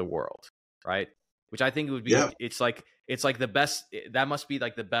all over the world, right? Which I think it would be, it's like the best, that must be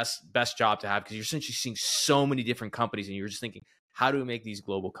like the best job to have, because you're essentially seeing so many different companies and you're just thinking, how do we make these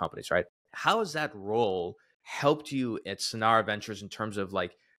global companies, right? How has that role helped you at Sanara Ventures in terms of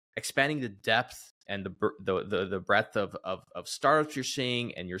like expanding the depth and the breadth of startups you're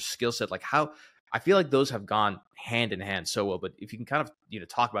seeing and your skill set? Like how, I feel like those have gone hand in hand so well, but if you can kind of,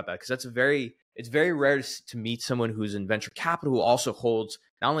 talk about that, because it's very rare to meet someone who's in venture capital who also holds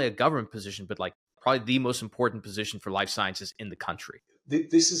not only a government position, but like probably the most important position for life sciences in the country.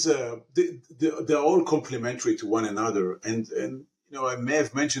 This is they're all complementary to one another. And I may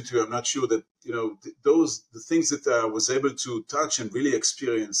have mentioned to you, I'm not sure that, the things that I was able to touch and really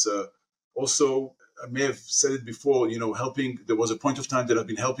experience, also, I may have said it before, helping, there was a point of time that I've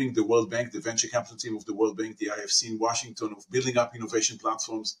been helping the World Bank, the venture capital team of the World Bank, the IFC in Washington, of building up innovation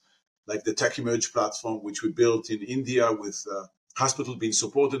platforms like the Tech Emerge platform, which we built in India with hospital being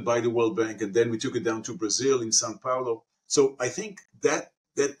supported by the World Bank. And then we took it down to Brazil in Sao Paulo. So I think that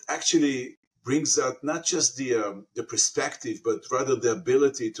actually brings out not just the perspective, but rather the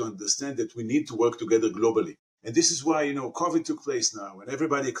ability to understand that we need to work together globally. And this is why, COVID took place now, and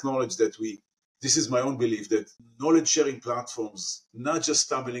everybody acknowledged that this is my own belief, that knowledge sharing platforms, not just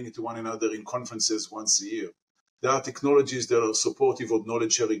stumbling into one another in conferences once a year. There are technologies that are supportive of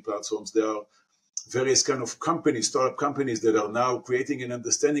knowledge sharing platforms. There are various kind of companies, startup companies that are now creating and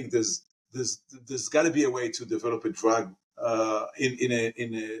understanding there's got to be a way to develop a drug in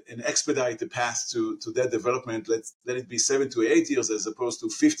an expedite the path to that development. Let it be 7 to 8 years as opposed to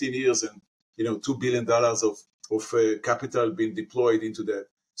 15 years and $2 billion of capital being deployed into that.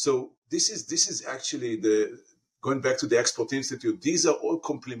 So this is actually going back to the Export Institute. These are all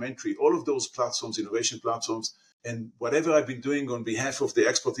complementary, all of those platforms, innovation platforms. And whatever I've been doing on behalf of the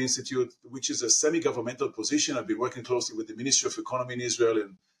Export Institute, which is a semi-governmental position, I've been working closely with the Ministry of Economy in Israel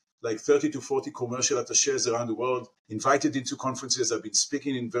and like 30 to 40 commercial attachés around the world, invited into conferences. I've been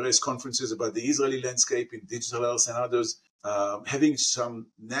speaking in various conferences about the Israeli landscape in digital health and others, having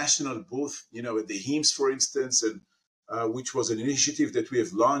some national booth, at the HIMSS, for instance, and which was an initiative that we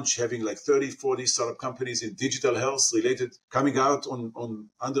have launched, having like 30, 40 startup companies in digital health related, coming out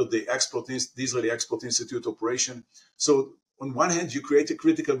under the Israeli Export Institute operation. So on one hand, you create a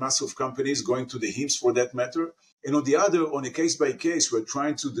critical mass of companies going to the HIMSS for that matter. And on the other, on a case by case, we're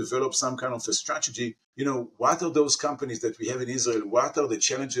trying to develop some kind of a strategy. What are those companies that we have in Israel? What are the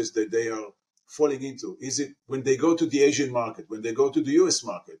challenges that they are falling into? Is it when they go to the Asian market, when they go to the US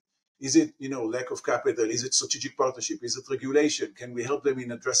market? Is it, lack of capital? Is it strategic partnership? Is it regulation? Can we help them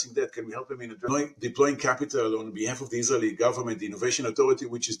in addressing that? Can we help them in deploying capital on behalf of the Israeli government, the Innovation Authority,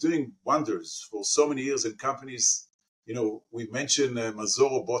 which is doing wonders for so many years, and companies, we mentioned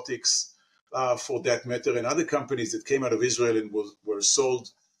Mazor Robotics for that matter, and other companies that came out of Israel and were sold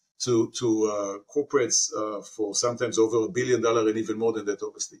to corporates for sometimes over $1 billion and even more than that,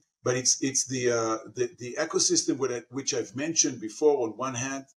 obviously. But it's the ecosystem which I've mentioned before on one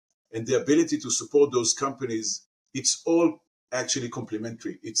hand, and the ability to support those companies, it's all actually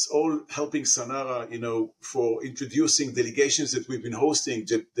complementary. It's all helping Sanara, for introducing delegations that we've been hosting,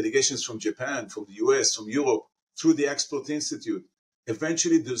 delegations from Japan, from the US, from Europe, through the Export Institute.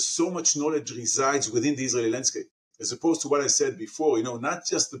 Eventually, there's so much knowledge resides within the Israeli landscape, as opposed to what I said before, not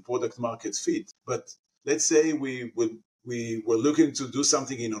just the product market fit, but let's say we were looking to do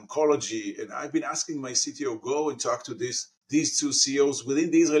something in oncology, and I've been asking my CTO, go and talk to these two CEOs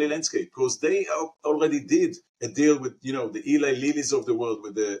within the Israeli landscape, because they already did a deal with, the Eli Lillys of the world,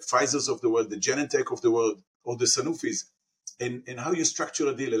 with the Pfizers of the world, the Genentech of the world, or the Sanufis, and how you structure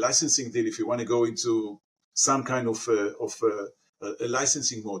a deal, a licensing deal, if you want to go into some kind of a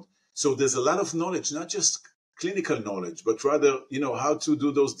licensing mode. So there's a lot of knowledge, not just clinical knowledge, but rather, how to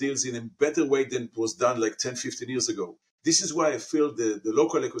do those deals in a better way than it was done like 10, 15 years ago. This is why I feel the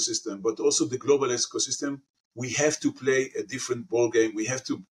local ecosystem, but also the global ecosystem, we have to play a different ball game. We have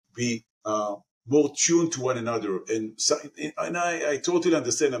to be more tuned to one another. And I totally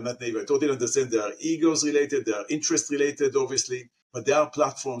understand. I'm not naive. I totally understand there are egos related, there are interest related, obviously, but there are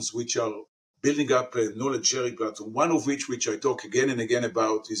platforms which are building up a knowledge sharing platform. One of which I talk again and again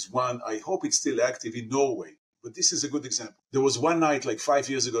about is one, I hope it's still active in Norway. But this is a good example. There was one night, like 5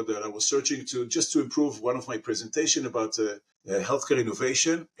 years ago, that I was searching to improve one of my presentation about healthcare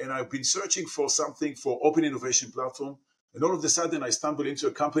innovation. And I've been searching for something for open innovation platform. And all of a sudden, I stumbled into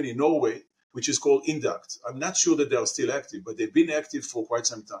a company in Norway, which is called Induct. I'm not sure that they are still active, but they've been active for quite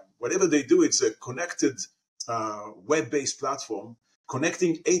some time. Whatever they do, it's a connected web-based platform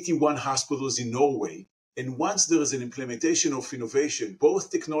connecting 81 hospitals in Norway. And once there is an implementation of innovation, both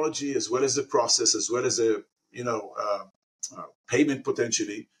technology as well as the process, as well as a payment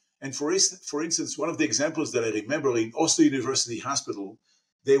potentially. And for instance, one of the examples that I remember in Oslo University Hospital,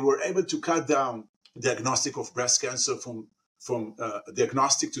 they were able to cut down diagnostic of breast cancer from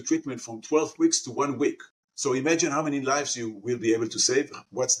diagnostic to treatment from 12 weeks to 1 week. So imagine how many lives you will be able to save.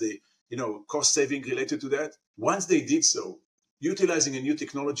 What's the cost saving related to that? Once they did so, utilizing a new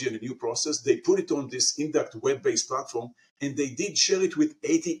technology and a new process, they put it on this Induct web-based platform, and they did share it with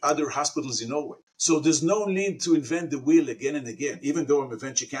 80 other hospitals in Norway. So there's no need to invent the wheel again and again, even though I'm a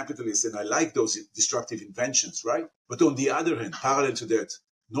venture capitalist and I like those disruptive inventions, right? But on the other hand, parallel to that,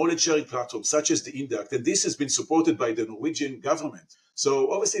 knowledge sharing platforms such as the Induct, and this has been supported by the Norwegian government.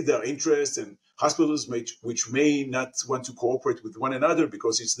 So obviously there are interests and hospitals which may not want to cooperate with one another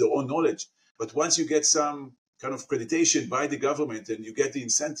because it's their own knowledge. But once you get some kind of accreditation by the government and you get the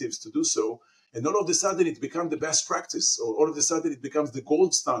incentives to do so, and all of a sudden it becomes the best practice, or all of a sudden it becomes the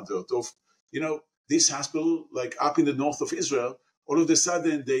gold standard of, this hospital, like up in the north of Israel, all of a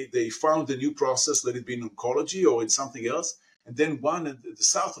sudden they found a new process, let it be in oncology or in something else, and then one in the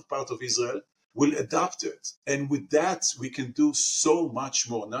south of part of Israel will adopt it. And with that, we can do so much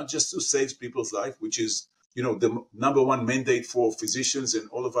more, not just to save people's life, which is the number one mandate for physicians and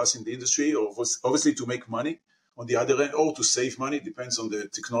all of us in the industry, or obviously to make money on the other end, or to save money, depends on the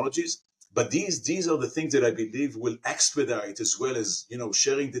technologies. But these are the things that I believe will expedite, as well as,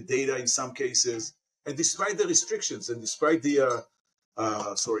 sharing the data in some cases. And despite the restrictions and despite the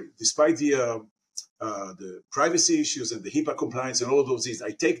privacy issues and the HIPAA compliance and all of those things, I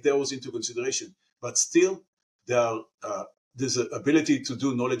take those into consideration. But still, there are there's an ability to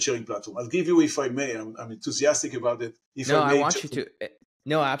do knowledge sharing platform. I'll give you, if I may, I'm enthusiastic about it. If No, I may, I want you to.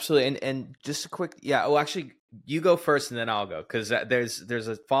 No, absolutely. And just a quick, yeah. Oh, actually, you go first, and then I'll go because there's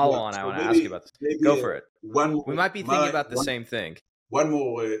a follow on. I want to ask you about this. Go for it. We might be thinking about the same thing. One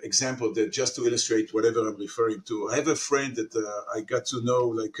more example that just to illustrate whatever I'm referring to. I have a friend that I got to know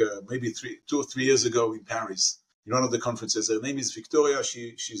like maybe 2 or 3 years ago in Paris, in one of the conferences. Her name is Victoria.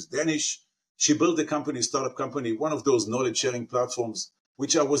 She's Danish. She built a company, startup company, one of those knowledge sharing platforms,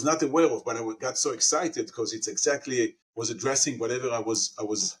 which I was not aware of, but I got so excited because it's exactly was addressing whatever I was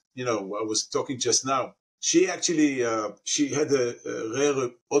talking just now. She actually, she had a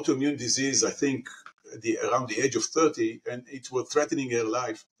rare autoimmune disease, I think, around the age of 30, and it was threatening her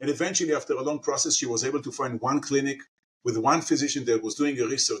life. And eventually, after a long process, she was able to find one clinic with one physician that was doing a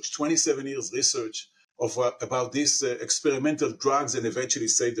research, 27 years research of about these experimental drugs, and eventually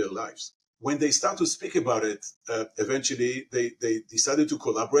saved their lives. When they start to speak about it, eventually they decided to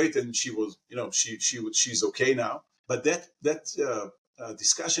collaborate, and she was, she's okay now. But that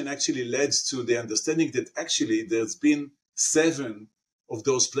discussion actually led to the understanding that actually there's been 7 of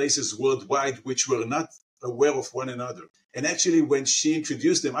those places worldwide which were not aware of one another. And actually, when she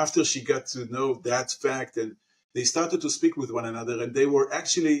introduced them, after she got to know that fact, and they started to speak with one another, and they were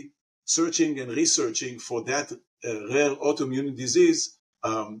actually searching and researching for that rare autoimmune disease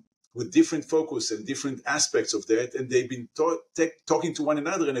with different focus and different aspects of that. And they've been talking to one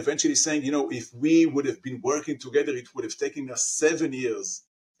another and eventually saying, if we would have been working together, it would have taken us 7 years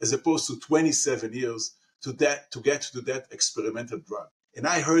as opposed to 27 years to get to that experimental drug. And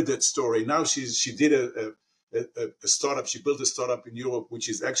I heard that story. Now she did a startup. She built a startup in Europe, which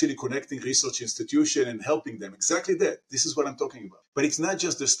is actually connecting research institutions and helping them. Exactly that. This is what I'm talking about. But it's not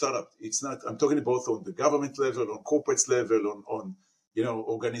just the startup. It's not. I'm talking both on the government level, on corporate level, on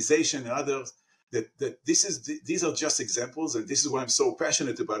organization and others. These are just examples, and this is why I'm so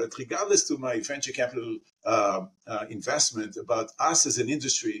passionate about it. Regardless to my venture capital investment, about us as an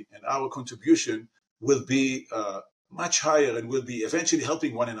industry and our contribution will be much higher, and will be eventually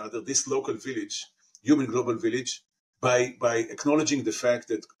helping one another, this local village, human global village, by acknowledging the fact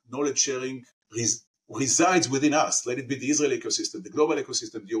that knowledge sharing resides within us. Let it be the Israeli ecosystem, the global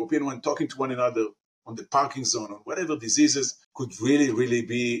ecosystem, the European one, talking to one another on the parking zone, on whatever diseases could really, really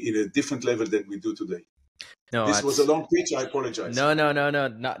be in a different level than we do today. No, this was a long pitch. I apologize. No.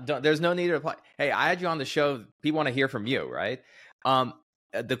 There's no need to apply. Hey, I had you on the show. People want to hear from you, right?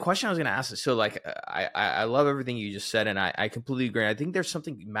 The question I was going to ask is, so like, I love everything you just said, and I completely agree. I think there's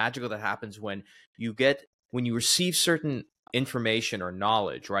something magical that happens when you receive certain information or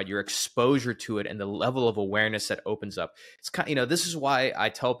knowledge, right? Your exposure to it and the level of awareness that opens up. It's kind of, this is why I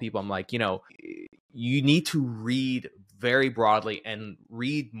tell people, I'm like, you need to read very broadly and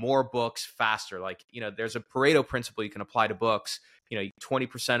read more books faster. Like, there's a Pareto principle you can apply to books.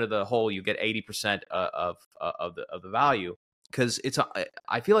 20% of the whole, you get 80% of the value. Because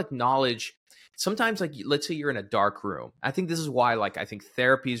I feel like knowledge, sometimes, like, let's say you're in a dark room. I think this is why, like, I think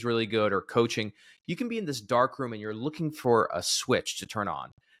therapy is really good, or coaching. You can be in this dark room and you're looking for a switch to turn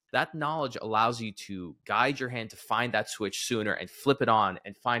on. That knowledge allows you to guide your hand to find that switch sooner and flip it on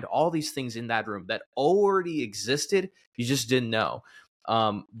and find all these things in that room that already existed. You just didn't know.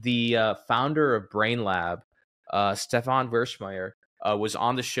 The founder of Brain Lab, Stefan Verschmeyer, was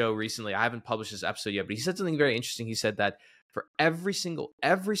on the show recently. I haven't published this episode yet, but he said something very interesting. He said that for every single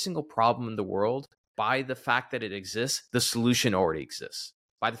problem in the world, by the fact that it exists, the solution already exists.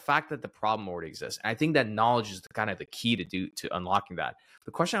 By the fact that the problem already exists. And I think that knowledge is kind of the key to unlocking that.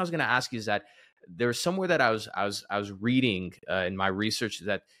 The question I was going to ask you is that there's somewhere that I was reading in my research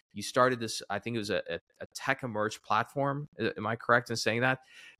that you started this. I think it was a tech emerge platform. Am I correct in saying that?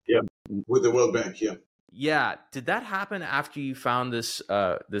 Yeah, with the World Bank. Yeah. Yeah. Did that happen after you found this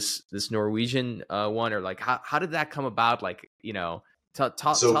Norwegian one, or like how did that come about? Like, tell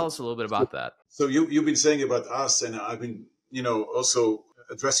us a little bit about that. So you've been saying about us, and I've been, also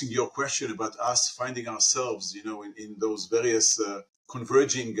addressing your question about us finding ourselves, in those various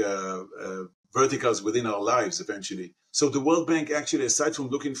converging verticals within our lives eventually. So the World Bank actually, aside from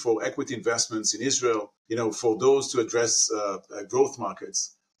looking for equity investments in Israel, for those to address growth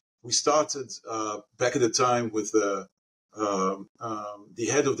markets, we started back at the time with the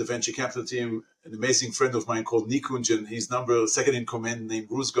head of the venture capital team, an amazing friend of mine called Nikunj, and his second in command named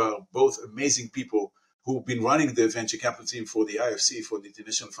Rusgar, both amazing people who've been running the venture capital team for the IFC, for the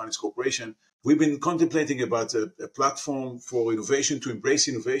International Finance Corporation. We've been contemplating about a platform for innovation, to embrace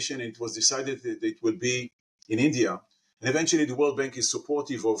innovation. It was decided that it will be in India. And eventually the World Bank is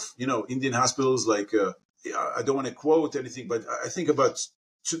supportive of, Indian hospitals like, I don't want to quote anything, but I think about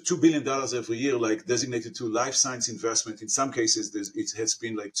 $2 billion every year, like designated to life science investment. In some cases, it has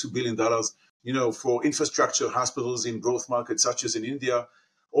been like $2 billion, for infrastructure, hospitals in growth markets such as in India,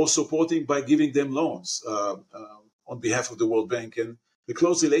 or supporting by giving them loans on behalf of the World Bank. And the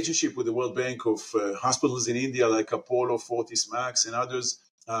close relationship with the World Bank of hospitals in India like Apollo, Fortis Max, and others.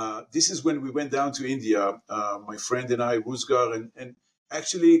 This is when we went down to India, my friend and I, Ruzgar, and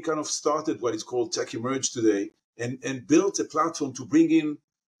actually kind of started what is called Tech Emerge today, and built a platform to bring in,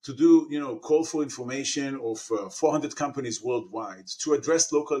 to do, call for information of 400 companies worldwide to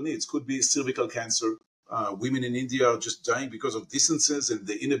address local needs. Could be cervical cancer. Women in India are just dying because of distances and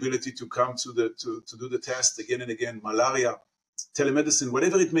the inability to come to do the test again and again. Malaria, telemedicine,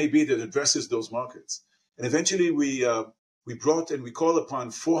 whatever it may be that addresses those markets. And eventually we brought and we called upon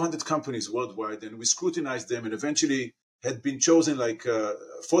 400 companies worldwide, and we scrutinized them, and eventually had been chosen,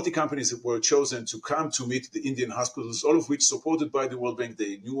 40 companies were chosen to come to meet the Indian hospitals, all of which supported by the World Bank.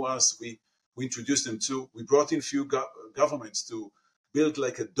 They knew us. We introduced them to. We brought in few governments to build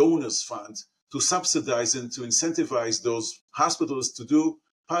like a donors fund to subsidize and to incentivize those hospitals to do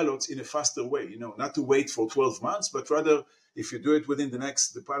pilots in a faster way, not to wait for 12 months, but rather if you do it within the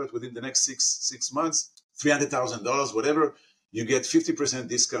next six months, $300,000, whatever, you get 50%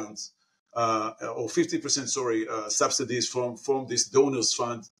 discounts. Or 50%, subsidies from this donors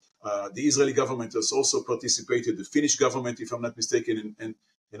fund. The Israeli government has also participated, the Finnish government, if I'm not mistaken,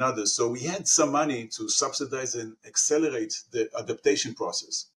 and others. So we had some money to subsidize and accelerate the adaptation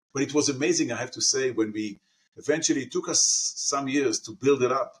process. But it was amazing, I have to say, when we eventually, it took us some years to build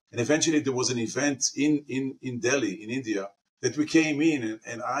it up. And eventually there was an event in Delhi, in India, that we came in,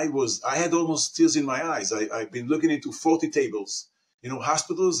 and I had almost tears in my eyes. I've been looking into 40 tables.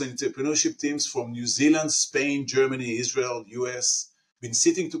 Hospitals and entrepreneurship teams from New Zealand, Spain, Germany, Israel, US, been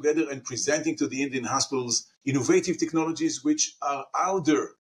sitting together and presenting to the Indian hospitals innovative technologies which are out there.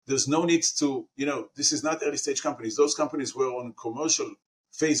 There's no need to, this is not early stage companies. Those companies were on commercial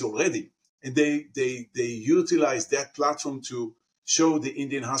phase already. And they utilize that platform to show the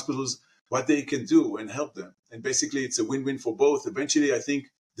Indian hospitals what they can do and help them. And basically it's a win-win for both. Eventually, I think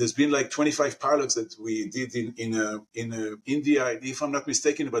there's been like 25 pilots that we did in India. If I'm not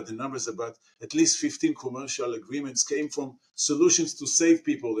mistaken about the numbers, about at least 15 commercial agreements came from solutions to save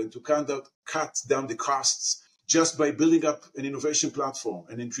people and to cut down the costs just by building up an innovation platform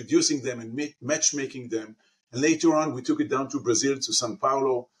and introducing them and matchmaking them. And later on, we took it down to Brazil, to Sao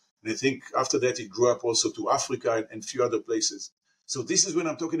Paulo. And I think after that, it grew up also to Africa and a few other places. So this is when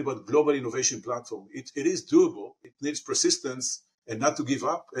I'm talking about global innovation platform. It is doable. It needs persistence and not to give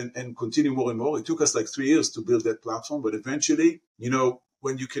up and continue more and more. It took us like 3 years to build that platform. But eventually,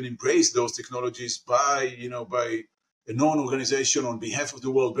 when you can embrace those technologies by a known organization on behalf of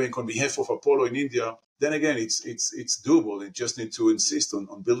the World Bank, on behalf of Apollo in India, then again, it's doable. You just need to insist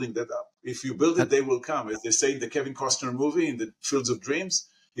on building that up. If you build it, they will come. As they say in the Kevin Costner movie, in the Fields of Dreams,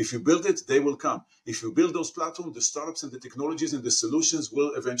 if you build it, they will come. If you build those platforms, the startups and the technologies and the solutions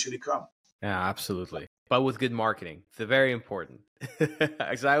will eventually come. Yeah, absolutely. But with good marketing, it's very important.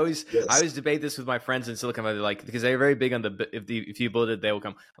 Because I always debate this with my friends in Silicon Valley, because they're very big on if you build it, they will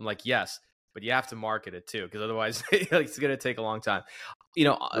come. I'm like, yes, but you have to market it too, because otherwise it's going to take a long time.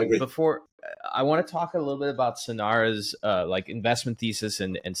 Before I want to talk a little bit about Sanara's investment thesis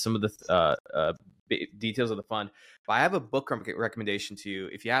and some of the details of the fund. But I have a book recommendation to you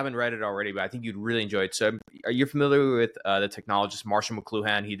if you haven't read it already, but I think you'd really enjoy it. So are you familiar with the technologist Marshall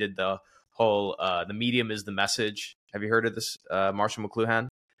McLuhan? He did the whole the medium is the message. Have you heard of this, Marshall McLuhan?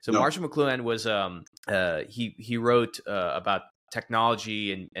 So no. Marshall McLuhan was he wrote about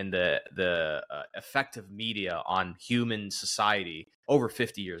technology and the effect of media on human society over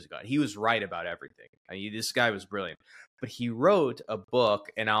 50 years ago. And he was right about everything. I mean, this guy was brilliant. But he wrote a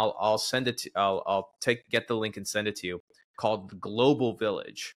book, and I'll send it to get the link and send it to you, called The Global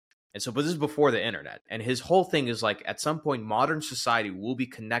Village. And so, but this is before the internet. And his whole thing is at some point, modern society will be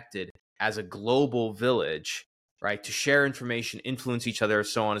connected as a global village, right? To share information, influence each other,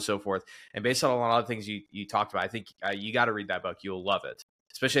 so on and so forth. And based on a lot of things you talked about, I think you got to read that book. You'll love it,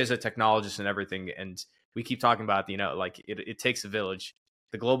 especially as a technologist and everything. And we keep talking about, it takes a village.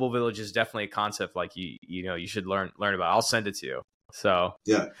 The global village is definitely a concept you should learn about. I'll send it to you. So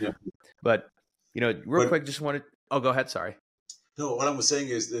yeah. But quick, just wanted. Oh, go ahead. Sorry. No, what I was saying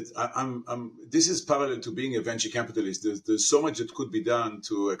is that this is parallel to being a venture capitalist. There's so much that could be done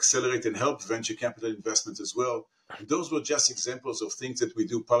to accelerate and help venture capital investments as well. And those were just examples of things that we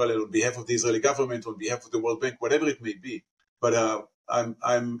do parallel on behalf of the Israeli government, on behalf of the World Bank, whatever it may be. But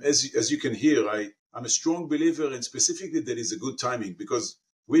I'm as you can hear, I'm a strong believer, and specifically that is a good timing, because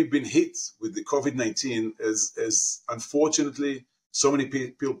we've been hit with the COVID-19 as unfortunately so many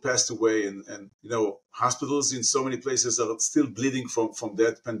people passed away, and hospitals in so many places are still bleeding from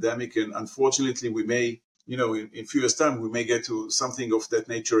that pandemic. And unfortunately, we may, in few years' time, we may get to something of that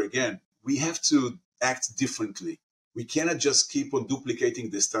nature again. We have to act differently. We cannot just keep on duplicating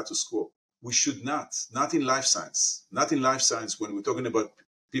the status quo. We should not in life science, when we're talking about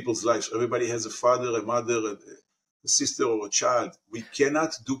people's lives. Everybody has a father, a mother, a sister, or a child. We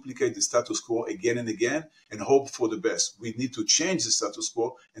cannot duplicate the status quo again and again and hope for the best. We need to change the status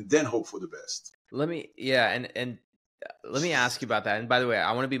quo and then hope for the best. Let me ask you about that. And by the way,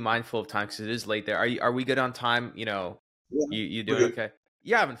 I want to be mindful of time because it is late there. Are we good on time? Yeah, you doing okay?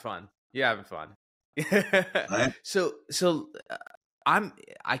 You're having fun. So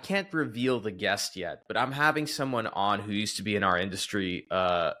I can't reveal the guest yet, but I'm having someone on who used to be in our industry,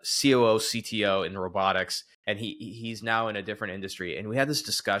 COO, CTO in robotics, and he's now in a different industry. And we had this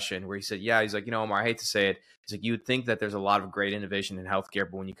discussion where he said, he's like, Omar, I hate to say it. He's like, you would think that there's a lot of great innovation in healthcare,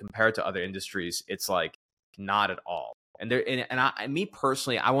 but when you compare it to other industries, it's like not at all. And me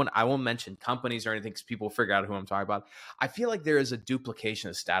personally, I won't mention companies or anything because people will figure out who I'm talking about. I feel like there is a duplication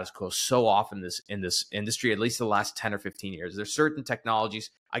of status quo so often in this industry, at least the last 10 or 15 years. There's certain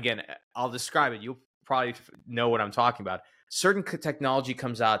technologies. Again, I'll describe it. You'll probably know what I'm talking about. Certain technology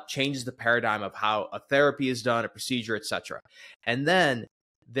comes out, changes the paradigm of how a therapy is done, a procedure, etc. And then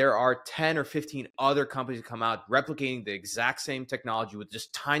there are 10 or 15 other companies that come out replicating the exact same technology with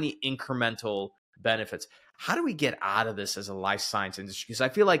just tiny incremental benefits. How do we get out of this as a life science industry? Because I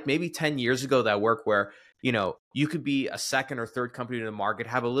feel like maybe 10 years ago that worked where, you could be a second or third company in the market,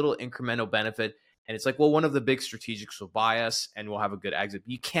 have a little incremental benefit. And it's like, well, one of the big strategics will buy us and we'll have a good exit.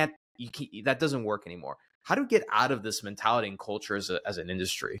 You can't that doesn't work anymore. How do we get out of this mentality and culture as an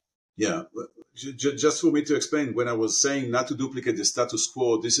industry? Yeah, just for me to explain, when I was saying not to duplicate the status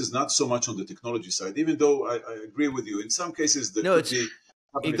quo, this is not so much on the technology side, even though I agree with you. In some cases,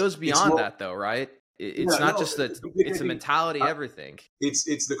 it goes beyond that, though, right? It's not just that; it's the mentality, everything.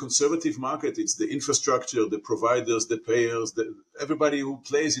 It's the conservative market. It's the infrastructure, the providers, the payers, everybody who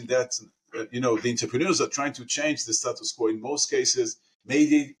plays in that. The entrepreneurs are trying to change the status quo. In most cases,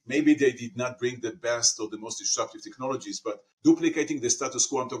 maybe they did not bring the best or the most disruptive technologies, but duplicating the status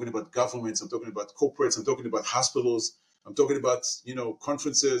quo. I'm talking about governments. I'm talking about corporates. I'm talking about hospitals. I'm talking about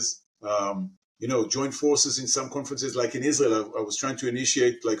conferences. Join forces in some conferences, like in Israel. I was trying to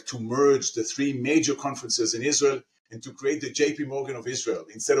initiate, to merge the three major conferences in Israel and to create the JP Morgan of Israel.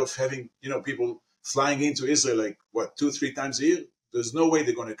 Instead of having, people flying into Israel, 2-3 times a year, there's no way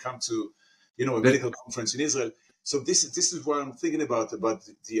they're going to come to, a medical conference in Israel. So this is what I'm thinking about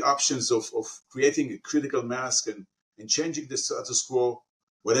the options of creating a critical mass and changing the status quo,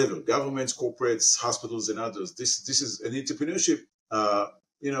 whatever, governments, corporates, hospitals, and others. This is an entrepreneurship,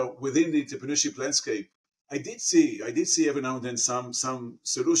 within the entrepreneurship landscape. I did see every now and then some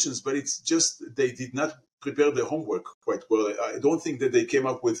solutions, but it's just they did not prepare their homework quite well. I don't think that they came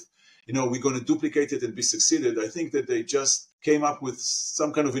up with, we're going to duplicate it and be succeeded. I think that they just came up with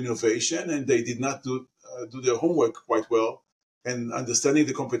some kind of innovation and they did not do their homework quite well and understanding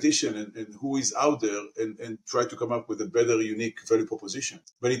the competition and who is out there and try to come up with a better, unique value proposition.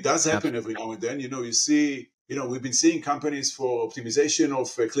 But it does happen every now and then. You see, we've been seeing companies for optimization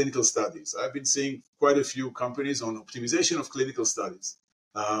of clinical studies. I've been seeing quite a few companies on optimization of clinical studies.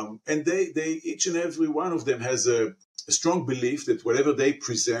 And they each and every one of them has a strong belief that whatever they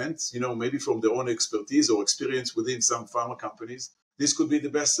present, maybe from their own expertise or experience within some pharma companies, this could be the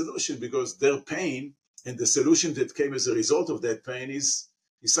best solution because their pain and the solution that came as a result of that pain is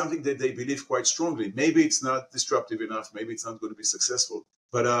something that they believe quite strongly. Maybe it's not disruptive enough. Maybe it's not going to be successful.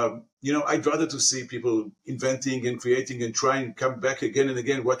 But, I'd rather to see people inventing and creating and trying to come back again and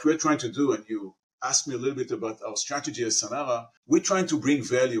again. What we're trying to do, and you asked me a little bit about our strategy as Sanara, we're trying to bring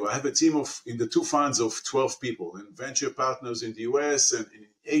value. I have a team in the two funds of 12 people and venture partners in the US and in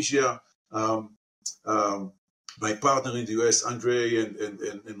Asia. My partner in the US, Andre,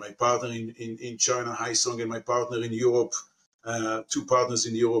 and my partner in China, Haisong, and my partner in Europe, two partners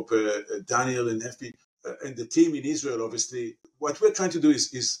in Europe, Daniel and FP, and the team in Israel, obviously. What we're trying to do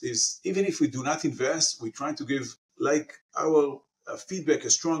is even if we do not invest, we're trying to give our feedback, a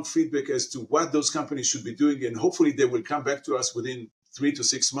strong feedback as to what those companies should be doing. And hopefully they will come back to us within 3 to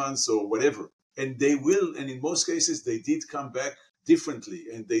 6 months or whatever. And they will. And in most cases, they did come back differently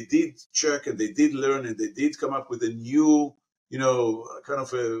and they did check and they did learn and they did come up with a new, kind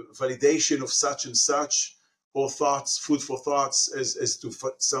of a validation of such and such or thoughts, food for thoughts as to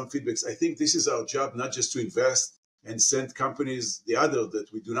some feedbacks. I think this is our job, not just to invest and send companies the other that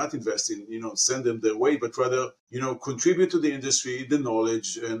we do not invest in, send them their way, but rather, contribute to the industry, the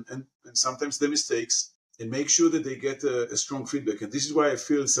knowledge and sometimes the mistakes and make sure that they get a strong feedback. And this is why I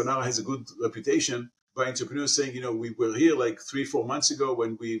feel Sanara has a good reputation by entrepreneurs saying, we were here like 3-4 months ago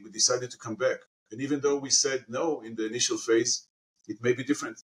when we decided to come back. And even though we said no in the initial phase, it may be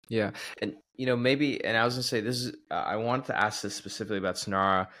different. Yeah. And, maybe, and I was going to say, this is, I wanted to ask this specifically about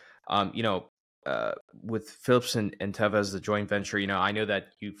Sanara. With Philips and Teva as the joint venture, I know that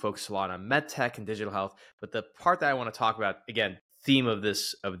you focus a lot on med tech and digital health, but the part that I want to talk about, again, theme of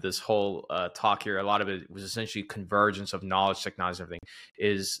this whole talk here, a lot of it was essentially convergence of knowledge, technology, and everything,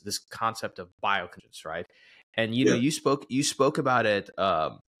 is this concept of bioconvergence, right? And you spoke about it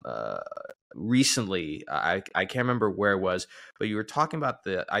recently. I can't remember where it was, but you were talking about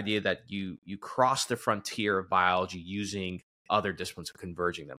the idea that you cross the frontier of biology using other disciplines of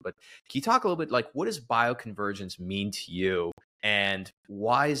converging them. But can you talk a little bit, like, what does bioconvergence mean to you, and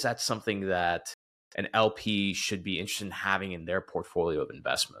why is that something that an LP should be interested in having in their portfolio of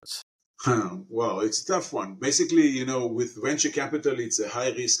investments? Well, it's a tough one. Basically, with venture capital, it's a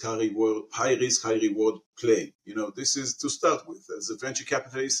high risk, high reward play. This is to start with. As a venture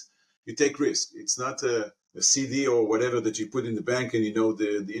capitalist, you take risk. It's not a CD or whatever that you put in the bank and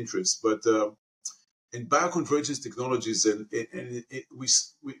the interest. But in bioconvergence technologies,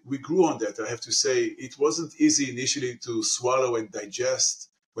 we grew on that. I have to say, it wasn't easy initially to swallow and digest.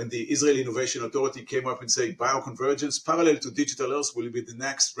 When the Israel Innovation Authority came up and said bioconvergence, parallel to digital health, will be the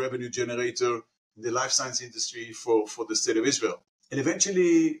next revenue generator in the life science industry for the state of Israel. And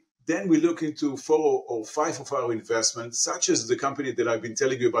eventually, then we look into 4 or 5 of our investments, such as the company that I've been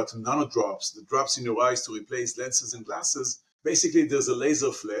telling you about, nanodrops, the drops in your eyes to replace lenses and glasses. Basically, there's a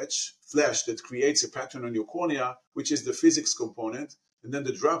laser flash that creates a pattern on your cornea, which is the physics component. And then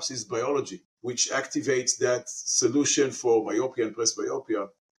the drops is biology, which activates that solution for myopia and presbyopia.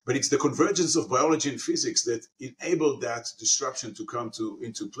 But it's the convergence of biology and physics that enabled that disruption to come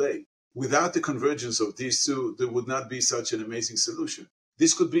into play. Without the convergence of these two, there would not be such an amazing solution.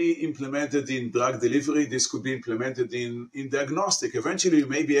 This could be implemented in drug delivery. This could be implemented in diagnostic. Eventually, you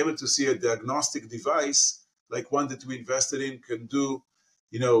may be able to see a diagnostic device like one that we invested in can do,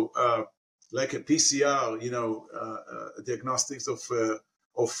 like a PCR, diagnostics of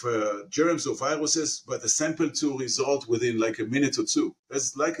germs or viruses, but a sample to result within like a minute or two.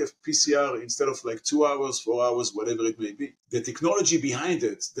 It's like a PCR instead of like 2 hours, 4 hours, whatever it may be. The technology behind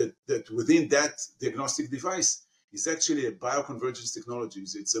it, that within that diagnostic device, is actually a bioconvergence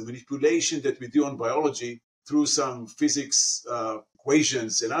technologies. It's a manipulation that we do on biology through some physics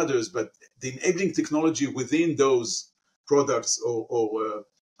equations and others, but the enabling technology within those products or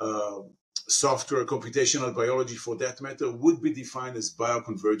software, computational biology for that matter, would be defined as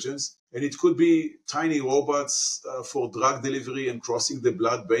bioconvergence. And it could be tiny robots for drug delivery and crossing the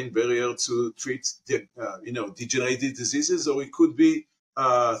blood-brain barrier to treat degenerative diseases, or it could be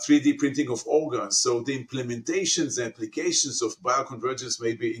 3D printing of organs. So the implementations and applications of bioconvergence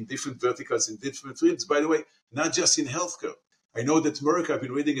may be in different verticals, in different fields. By the way, not just in healthcare. I know that Merck, I've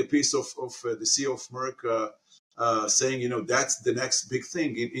been reading a piece of the CEO of Merck saying, that's the next big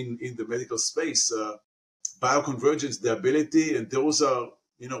thing in the medical space. Bioconvergence, the ability, and those are,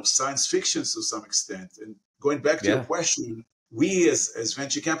 science fiction to some extent. And going back to your question, we as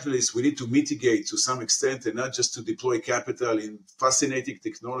venture capitalists, we need to mitigate to some extent and not just to deploy capital in fascinating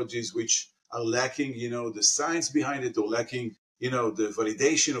technologies which are lacking, the science behind it or lacking, the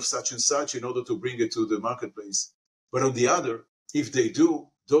validation of such and such in order to bring it to the marketplace. But on the other, if they do,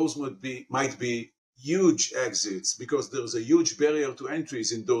 those might be huge exits because there's a huge barrier to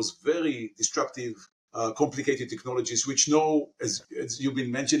entries in those very disruptive, complicated technologies, which as you've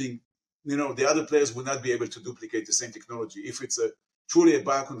been mentioning, the other players will not be able to duplicate the same technology. If it's truly a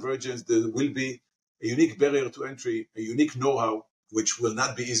bioconvergence, there will be a unique barrier to entry, a unique know-how, which will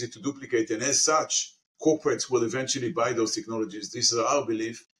not be easy to duplicate. And as such, corporates will eventually buy those technologies. This is our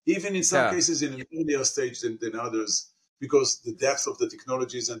belief, even in some cases in an earlier stage than others, because the depth of the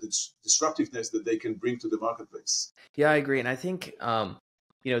technologies and the disruptiveness that they can bring to the marketplace. Yeah, I agree. And I think,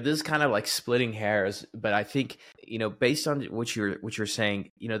 this is kind of like splitting hairs, but I think, based on what you're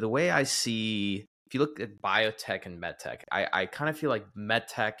saying, the way I see, if you look at biotech and medtech, I kind of feel like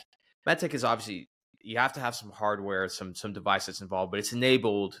medtech is obviously, you have to have some hardware, some devices involved, but it's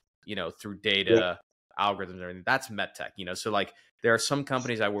enabled, through data, algorithms and everything. That's medtech, so like there are some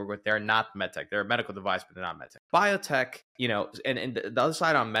companies I work with, they're not medtech. They're a medical device, but they're not medtech. Biotech, and the other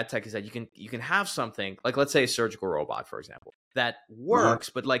side on medtech is that you can have something like, let's say a surgical robot, for example, that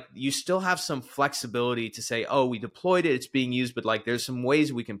works, but like you still have some flexibility to say, oh, we deployed it, it's being used, but like there's some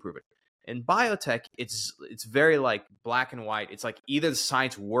ways we can prove it. In biotech, it's very like black and white. It's like either the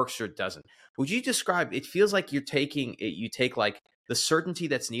science works or it doesn't. Would you describe, it feels like you take like the certainty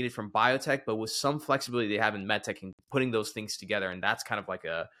that's needed from biotech, but with some flexibility they have in medtech and putting those things together. And that's kind of like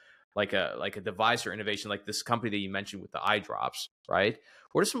a device or innovation, like this company that you mentioned with the eye drops, right?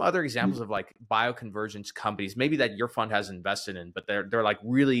 What are some other examples of like bioconvergence companies, maybe that your fund has invested in, but they're like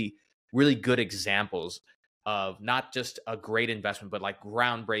really, really good examples of not just a great investment, but like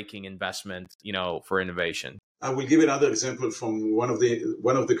groundbreaking investment, for innovation? I will give another example from one of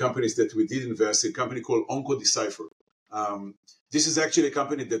the companies that we did invest in, a company called OncoDecipher. This is actually a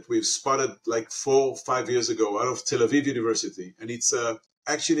company that we've spotted like 4 or 5 years ago out of Tel Aviv University, and it's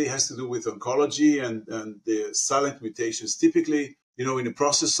actually has to do with oncology and the silent mutations. Typically, in the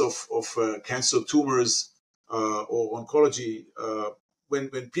process of cancer tumors or oncology,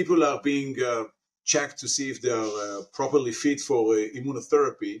 when people are being checked to see if they are properly fit for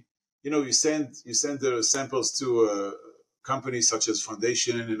immunotherapy, you send the samples to companies such as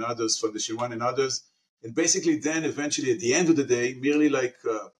Foundation and others, Foundation One and others, and basically then eventually at the end of the day, merely like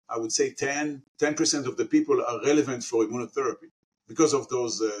I would say 10% of the people are relevant for immunotherapy because of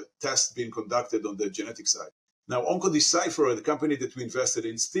those tests being conducted on the genetic side. Now, OncoDecipher, the company that we invested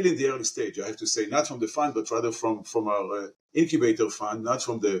in, still in the early stage, I have to say, not from the fund, but rather from our incubator fund, not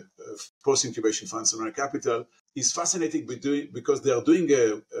from the post-incubation fund, Sanara Capital, is fascinating because they are doing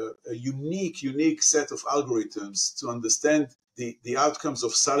a unique set of algorithms to understand the outcomes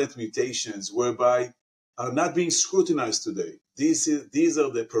of silent mutations, whereby are not being scrutinized today. These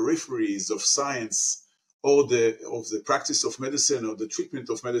are the peripheries of science or of the practice of medicine or the treatment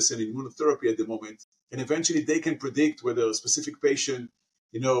of medicine in immunotherapy at the moment. And eventually they can predict whether a specific patient,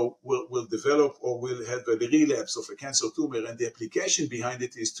 will develop or will have a relapse of a cancer tumor. And the application behind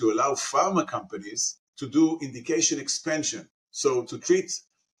it is to allow pharma companies to do indication expansion. So to treat,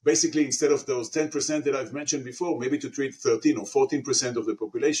 basically, instead of those 10% that I've mentioned before, maybe to treat 13 or 14% of the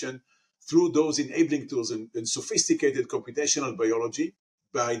population through those enabling tools and sophisticated computational biology,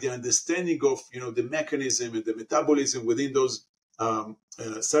 by the understanding of the mechanism and the metabolism within those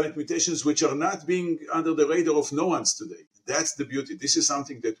silent mutations, which are not being under the radar of no one's today. That's the beauty. This is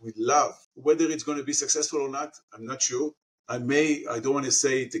something that we love. Whether it's going to be successful or not, I'm not sure. I don't want to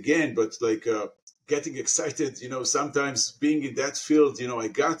say it again, but like getting excited, sometimes being in that field, I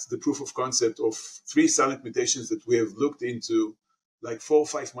got the proof of concept of 3 silent mutations that we have looked into like 4 or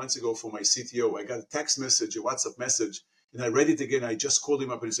 5 months ago for my CTO. I got a text message, a WhatsApp message, and I read it again. I just called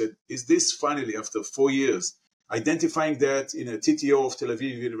him up and said, is this finally, after 4 years, identifying that in a TTO of Tel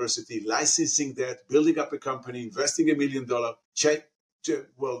Aviv University, licensing that, building up a company, investing $1 million,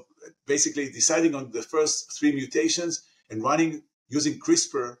 basically deciding on the first 3 mutations and running using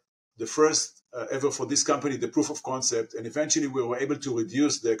CRISPR, the first ever for this company, the proof of concept. And eventually we were able to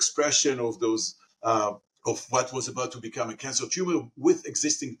reduce the expression of those, of what was about to become a cancer tumor with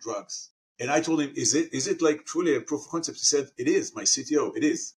existing drugs. And I told him, is it like truly a proof of concept? He said, it is, my CTO, it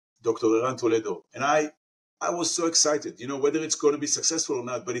is, Dr. Eran Toledo. And I was so excited, whether it's going to be successful or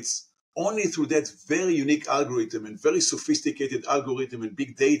not, but it's only through that very unique algorithm and very sophisticated algorithm and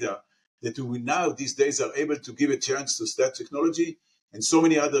big data that we now these days are able to give a chance to that technology and so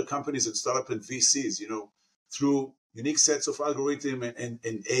many other companies and startup and VCs, through unique sets of algorithm and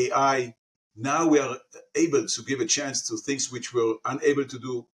AI. Now we are able to give a chance to things which we were unable to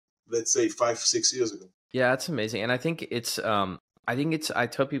do, let's say 5-6 years ago. Yeah, that's amazing. And I think I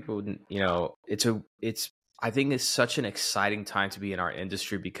tell people, I think it's such an exciting time to be in our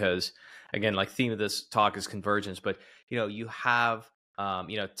industry because, again, like theme of this talk is convergence, but, you have,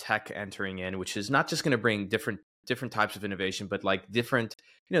 tech entering in, which is not just going to bring different types of innovation, but like different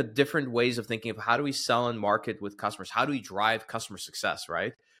ways of thinking of how do we sell and market with customers? How do we drive customer success,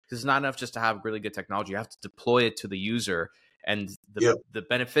 right? Because it's not enough just to have really good technology. You have to deploy it to the user. And the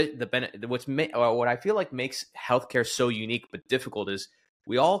benefit, what I feel like makes healthcare so unique but difficult is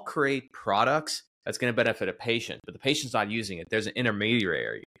we all create products that's going to benefit a patient, but the patient's not using it. There's an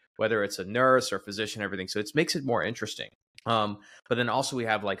intermediary, whether it's a nurse or physician, everything. So it makes it more interesting. But then also we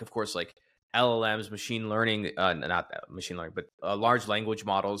have like, of course, like LLMs, machine learning, not machine learning, but large language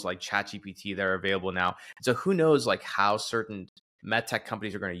models like ChatGPT that are available now. And so who knows like how certain medtech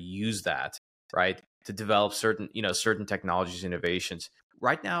companies are going to use that, right, to develop certain technologies, innovations.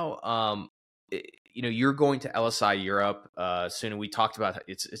 Right now, you're going to LSI Europe soon, and we talked about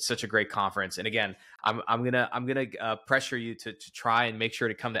it's such a great conference. And again, I'm gonna pressure you to try and make sure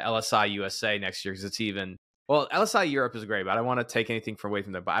to come to LSI USA next year because it's even. Well, LSI Europe is great, but I don't want to take anything away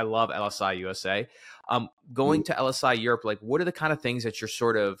from there. But I love LSI USA. Going to LSI Europe, like, what are the kind of things that you're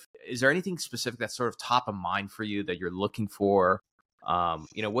is there anything specific that's sort of top of mind for you that you're looking for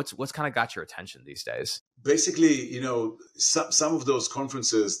What's kind of got your attention these days? Basically, some of those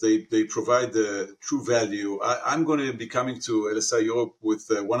conferences, they provide the true value. I'm going to be coming to LSI Europe with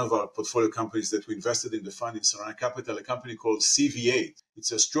one of our portfolio companies that we invested in the fund in Sanara Capital, a company called CV8.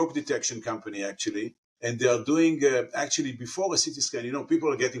 It's a stroke detection company, actually. And they are doing, actually, before a CT scan,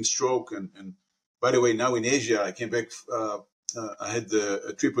 people are getting stroke. And by the way, now in Asia, I came back, I had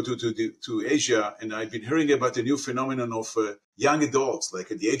a trip or two to Asia, and I've been hearing about a new phenomenon of young adults, like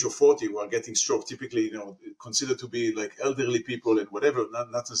at the age of 40, who are getting stroke, typically, considered to be like elderly people and whatever,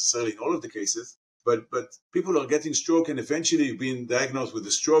 not necessarily in all of the cases. But people are getting stroke and eventually being diagnosed with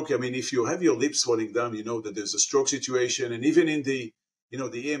a stroke. I mean, if you have your lips falling down, you know that there's a stroke situation. And even in the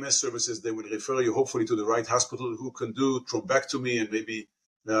EMS services, they will refer you hopefully to the right hospital who can do thrombectomy and maybe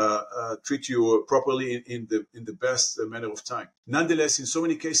treat you properly in the best manner of time. Nonetheless, in so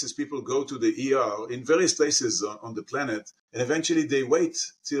many cases, people go to the ER in various places on the planet, and eventually they wait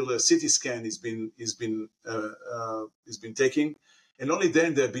till a CT scan is been taken, and only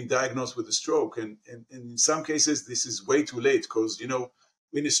then they've been diagnosed with a stroke. And in some cases, this is way too late because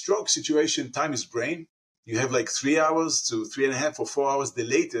in a stroke situation, time is brain. You have like 3 hours to 3.5 or 4 hours, the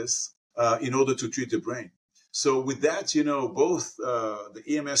latest, in order to treat the brain. So with that, both the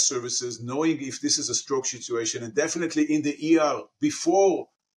EMS services, knowing if this is a stroke situation, and definitely in the ER before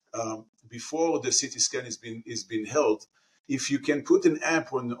the CT scan is being held, if you can put an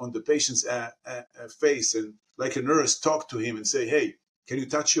app on the patient's face and like a nurse talk to him and say, hey, can you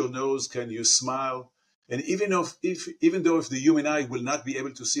touch your nose? Can you smile? And even though if the human eye will not be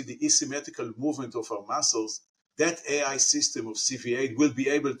able to see the asymmetrical movement of our muscles, that AI system of CV8 will be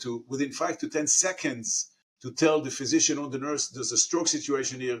able to, within 5 to 10 seconds, to tell the physician or the nurse there's a stroke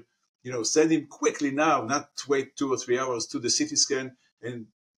situation here, send him quickly now, not wait 2 or 3 hours to the CT scan and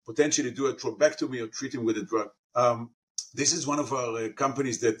potentially do a thrombectomy or treat him with a drug. This is one of our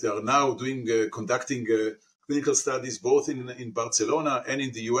companies that are now conducting clinical studies both in Barcelona and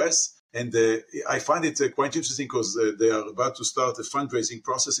in the US. And I find it quite interesting because they are about to start a fundraising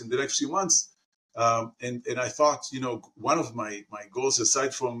process in the next few months. And I thought, one of my goals,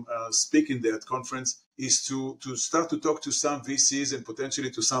 aside from speaking there at conference, is to start to talk to some VCs and potentially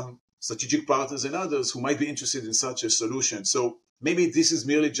to some strategic partners and others who might be interested in such a solution. So maybe this is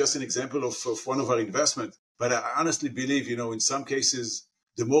merely just an example of one of our investment, but I honestly believe, in some cases,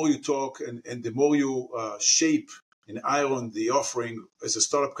 the more you talk and the more you shape and iron the offering as a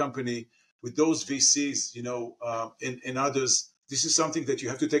startup company with those VCs, and others, this is something that you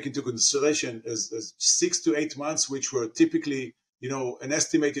have to take into consideration as 6 to 8 months, which were typically, an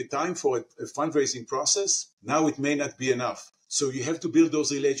estimated time for a fundraising process. Now it may not be enough. So you have to build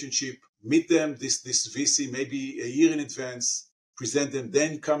those relationships, meet them, this VC, maybe a year in advance, present them,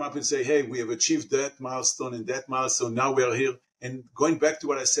 then come up and say, hey, we have achieved that milestone and that milestone. Now we are here. And going back to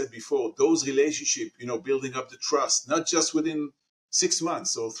what I said before, those relationships, building up the trust, not just within 6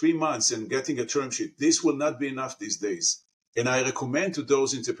 months or 3 months and getting a term sheet. This will not be enough these days. And I recommend to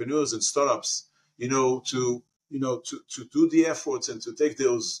those entrepreneurs and startups, to do the efforts and to take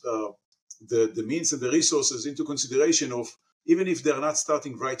those the means and the resources into consideration of, even if they're not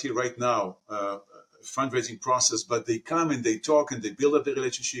starting right here, right now, fundraising process, but they come and they talk and they build up the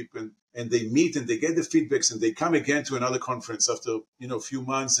relationship and they meet and they get the feedbacks and they come again to another conference after, a few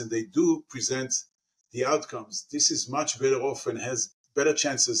months and they do present the outcomes. This is much better off and has better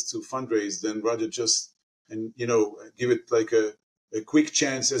chances to fundraise than rather just give it like a quick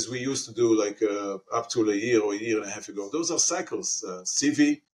chance as we used to do, like up to a year or a year and a half ago. Those are cycles. The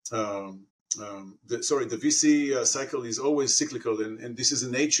VC cycle is always cyclical, and this is a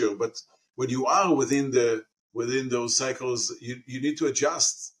nature. But when you are within those cycles, you need to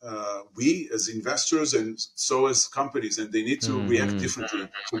adjust. We as investors and so as companies, and they need to react differently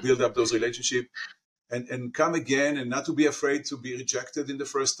to build up those relationships. And come again, and not to be afraid to be rejected in the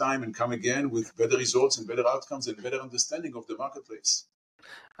first time, and come again with better results and better outcomes and better understanding of the marketplace.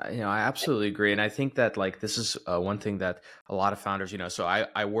 I absolutely agree. And I think that this is one thing that a lot of founders, so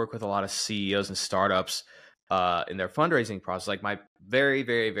I work with a lot of CEOs and startups in their fundraising process. Like my very,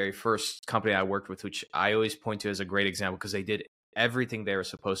 very, very first company I worked with, which I always point to as a great example because they did everything they were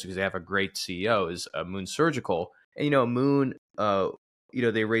supposed to because they have a great CEO, is Moon Surgical. And, Moon,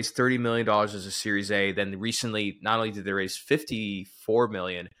 they raised $30 million as a Series A. Then recently, not only did they raise $54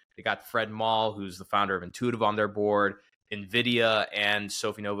 million, they got Fred Moll, who's the founder of Intuitive, on their board. NVIDIA and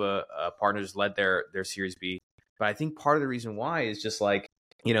Sophie Nova partners led their Series B. But I think part of the reason why is just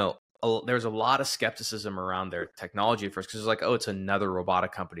there's a lot of skepticism around their technology at first because it's it's another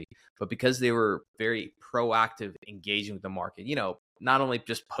robotic company. But because they were very proactive, engaging with the market, not only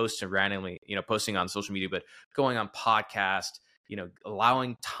just posting randomly, posting on social media, but going on podcasts,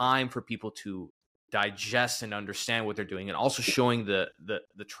 allowing time for people to digest and understand what they're doing, and also showing the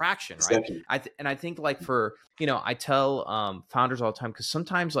traction, right? Exactly. I think like for, I tell founders all the time, because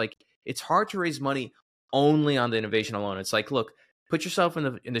sometimes like it's hard to raise money only on the innovation alone. It's like, look, put yourself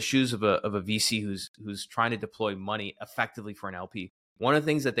in the shoes of a VC who's trying to deploy money effectively for an LP. One of the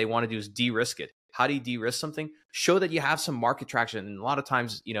things that they want to do is de-risk it. How do you de-risk something? Show that you have some market traction. And a lot of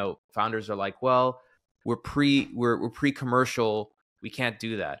times, founders are like, well, we're pre-commercial, we can't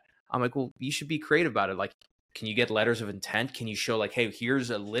do that. I'm like, well, you should be creative about it. Like, can you get letters of intent? Can you show like, hey, here's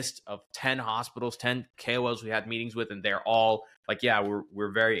a list of 10 hospitals, 10 KOLs we had meetings with, and they're all like, yeah,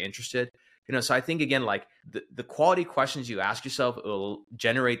 we're very interested. So I think, again, like the quality questions you ask yourself will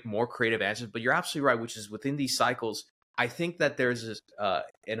generate more creative answers. But you're absolutely right, which is within these cycles, I think that there's this,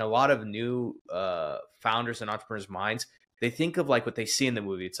 in a lot of new founders and entrepreneurs' minds, they think of like what they see in the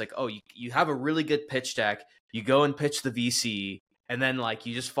movie. It's like, oh, you have a really good pitch deck, you go and pitch the VC, and then like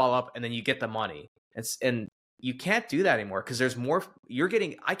you just follow up and then you get the money. And you can't do that anymore, because there's more you're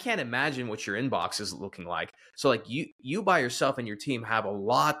getting. I can't imagine what your inbox is looking like. So like you by yourself and your team have a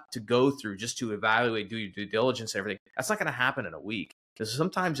lot to go through just to evaluate, do your due diligence and everything. That's not going to happen in a week. Because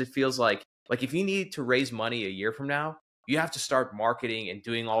sometimes it feels like if you need to raise money a year from now, you have to start marketing and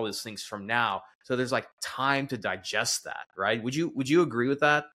doing all these things from now. So there's like time to digest that, right? Would you agree with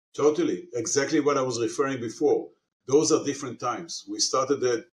that? Totally. Exactly what I was referring before. Those are different times. We started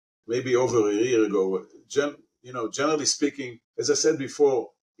that maybe over a year ago. Generally speaking, as I said before,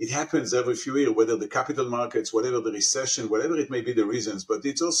 it happens every few years, whether the capital markets, whatever the recession, whatever it may be the reasons, but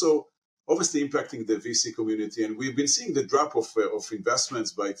it's also obviously impacting the VC community. And we've been seeing the drop of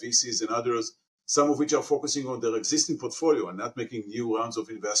investments by VCs and others, some of which are focusing on their existing portfolio and not making new rounds of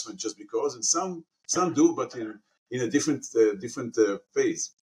investment just because. And some do, but in a different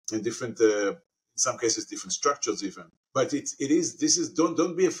phase, and different, in some cases, different structures even. But this is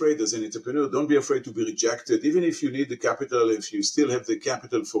don't be afraid as an entrepreneur. Don't be afraid to be rejected, even if you need the capital. If you still have the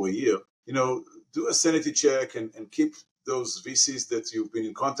capital for a year, do a sanity check and keep those VCs that you've been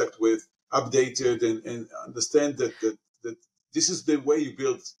in contact with updated, and understand that this is the way you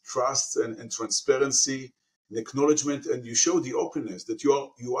build trust and transparency and acknowledgement, and you show the openness that you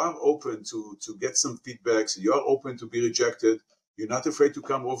are open to get some feedbacks. You are open to be rejected. You're not afraid to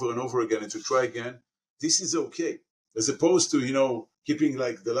come over and over again and to try again. This is okay, as opposed to keeping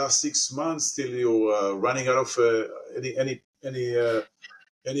like the last 6 months till you're running out of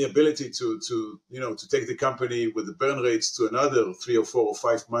any ability to take the company with the burn rates to another 3 or 4 or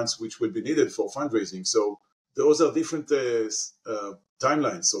 5 months, which will be needed for fundraising. So those are different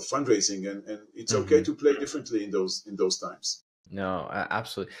timelines of fundraising, and it's okay to play differently in those times. No,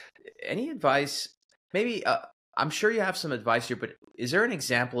 absolutely. Any advice? Maybe I'm sure you have some advice here, but is there an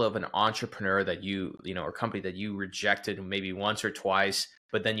example of an entrepreneur that or company that you rejected maybe once or twice,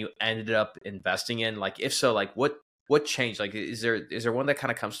 but then you ended up investing in? Like, if so, like what changed? Like, is there one that kind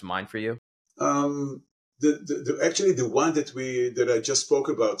of comes to mind for you? Actually, the one that I just spoke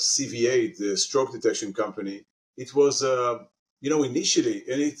about, CVA, the stroke detection company, it was initially,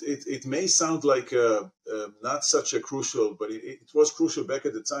 and it may sound like not such a crucial, but it was crucial back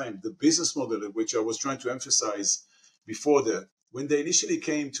at the time. The business model, which I was trying to emphasize before that, when they initially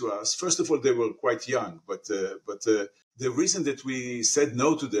came to us, first of all, they were quite young, but the reason that we said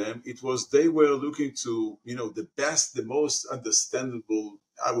no to them, it was they were looking to, the best, the most understandable,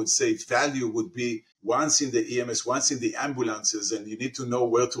 I would say, value would be once in the EMS, once in the ambulances, and you need to know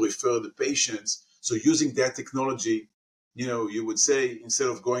where to refer the patients. So using that technology, you would say, instead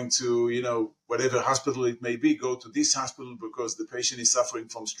of going to, whatever hospital it may be, go to this hospital because the patient is suffering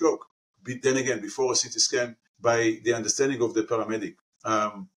from stroke. But then again, before a CT scan, by the understanding of the paramedic.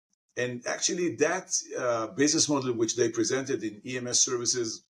 And actually that business model, which they presented in EMS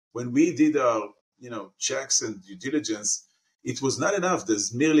services, when we did our, checks and due diligence, it was not enough.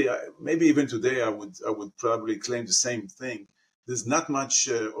 There's merely, maybe even today, I would probably claim the same thing. There's not much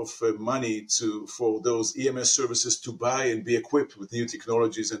of money for those EMS services to buy and be equipped with new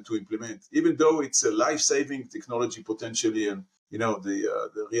technologies and to implement, even though it's a life-saving technology potentially. And,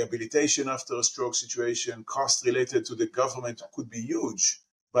 the rehabilitation after a stroke situation, costs related to the government could be huge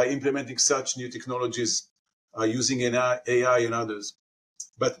by implementing such new technologies, using AI and others.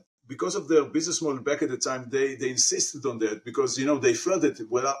 But because of their business model back at the time, they insisted on that because, they felt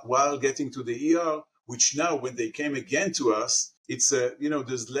that while getting to the ER, which now when they came again to us, it's,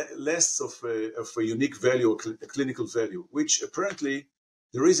 there's less of a unique value, a clinical value, which apparently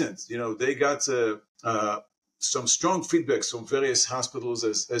there isn't. They got some strong feedbacks from various hospitals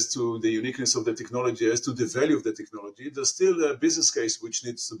as to the uniqueness of the technology, as to the value of the technology. There's still a business case which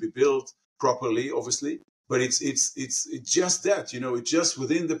needs to be built properly, obviously, but it's just that, it's just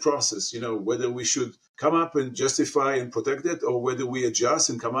within the process, whether we should come up and justify and protect it, or whether we adjust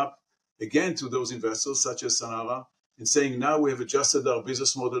and come up again to those investors such as Sanara and saying, now we have adjusted our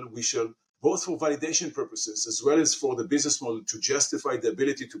business model. We shall, both for validation purposes as well as for the business model to justify the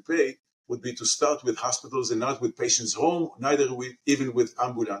ability to pay, would be to start with hospitals and not with patients' home, neither even with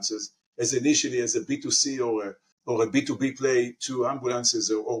ambulances, as initially as a B2C or a B2B play to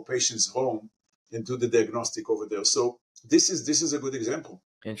ambulances or patients' home, and do the diagnostic over there. So this is a good example.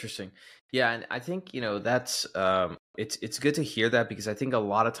 Interesting. Yeah, and I think that's it's good to hear that, because I think a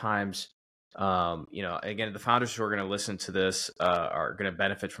lot of times again, the founders who are going to listen to this are going to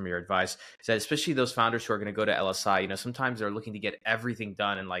benefit from your advice. Is that especially those founders who are going to go to LSI, sometimes they're looking to get everything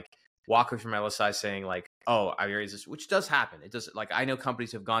done and like walk away from LSI saying like, oh, I raised this, which does happen. It does, like, I know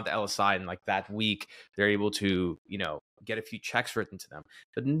companies have gone to LSI and like that week they're able to get a few checks written to them,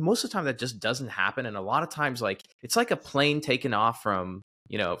 but most of the time that just doesn't happen. And a lot of times, like, it's like a plane taking off from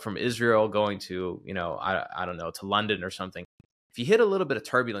Israel going to I don't know, to London or something. If you hit a little bit of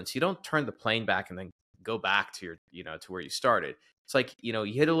turbulence, you don't turn the plane back and then go back to your to where you started. It's like, you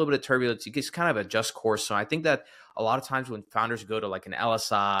hit a little bit of turbulence, you just kind of adjust course. So I think that a lot of times when founders go to like an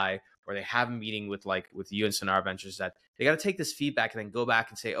LSI, or they have a meeting with you and Sanara Ventures, that they got to take this feedback and then go back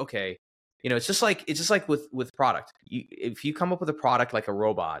and say, okay, it's just like with product. If you come up with a product like a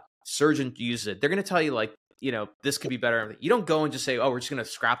robot, surgeon uses it, they're going to tell you like, this could be better. You don't go and just say, oh, we're just going to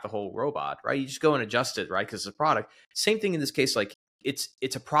scrap the whole robot, right? You just go and adjust it, right? Because it's a product. Same thing in this case, like it's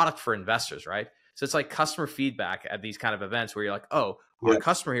a product for investors, right? So it's like customer feedback at these kind of events where you're like, oh, our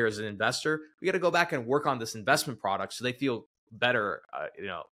customer here is an investor. We got to go back and work on this investment product so they feel better,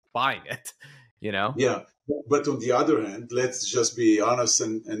 buying it, Yeah. But on the other hand, let's just be honest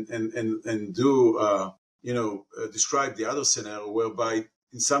and do, describe the other scenario whereby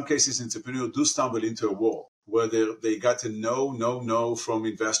in some cases entrepreneurs do stumble into a wall where they got a no from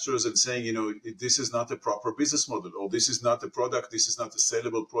investors and saying, this is not a proper business model, or this is not a product, this is not a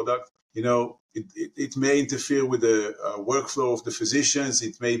sellable product. It may interfere with the workflow of the physicians.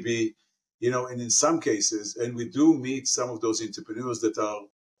 It may be, and in some cases, and we do meet some of those entrepreneurs that are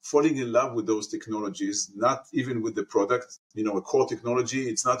falling in love with those technologies, not even with the product, a core technology.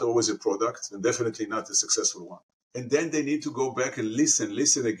 It's not always a product, and definitely not a successful one. And then they need to go back and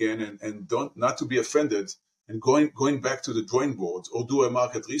listen again, and don't not to be offended, and going back to the drawing board or do a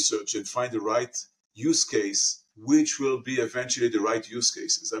market research and find the right use case, which will be eventually the right use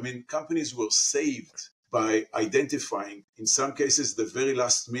cases. I mean, companies were saved by identifying, in some cases, the very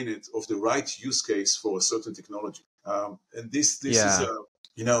last minute of the right use case for a certain technology. And this is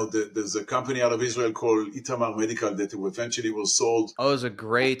there's a company out of Israel called Itamar Medical that eventually was sold. Oh, it was a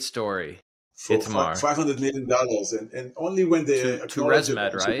great story. For $500 million, and only when they to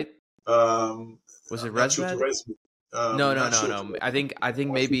ResMed, right? Was it ResMed? No. I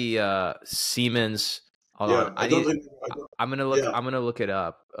think maybe Siemens. Hold on. I'm gonna look it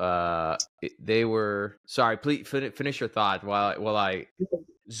up. They were, sorry. Please finish your thought while I.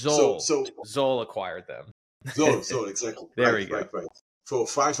 Zoll acquired them. Zoll, exactly. There we go. Right. For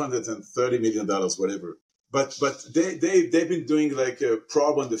 $530 million, whatever. But they've been doing like a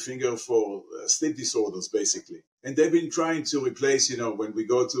probe on the finger for sleep disorders, basically. And they've been trying to replace, when we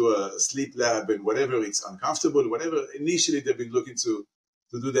go to a sleep lab and whatever, it's uncomfortable, whatever. Initially, they've been looking to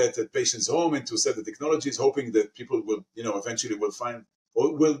do that at patients' home and to set the technologies, hoping that people will, eventually will find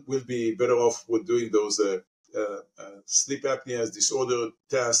or will be better off with doing those sleep apnea disorder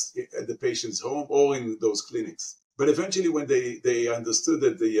tests at the patient's home or in those clinics. But eventually, when they understood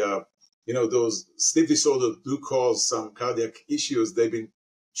that those sleep disorders do cause some cardiac issues, they've been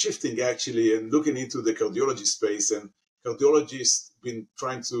shifting actually and looking into the cardiology space, and cardiologists been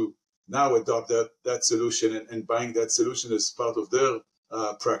trying to now adopt that solution and buying that solution as part of their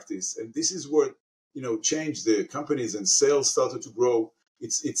practice. And this is what, changed the companies, and sales started to grow.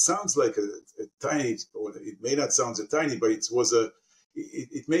 It sounds like a tiny, or it may not sound a tiny, but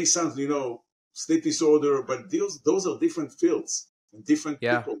it may sound, sleep disorder, but those are different fields and different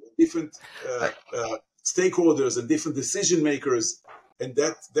people, different stakeholders and different decision makers. And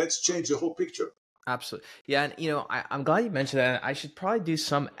that's changed the whole picture. Absolutely. Yeah. And, I'm glad you mentioned that. I should probably do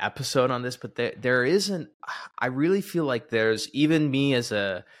some episode on this, but there isn't, I really feel like there's, even me as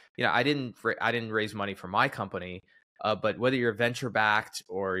a, I didn't raise money for my company, but whether you're venture backed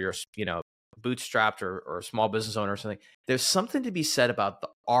or you're, bootstrapped or a small business owner or something, there's something to be said about the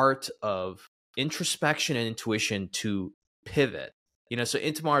art of introspection and intuition to pivot. So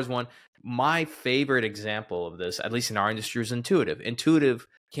Intamar is one. My favorite example of this, at least in our industry, is Intuitive. Intuitive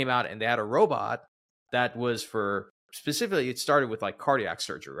came out and they had a robot that was for specifically, it started with like cardiac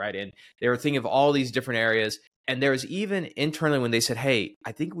surgery, right? And they were thinking of all these different areas. And there was even internally when they said, "Hey,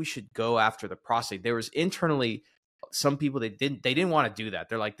 I think we should go after the prostate." There was internally some people that didn't want to do that.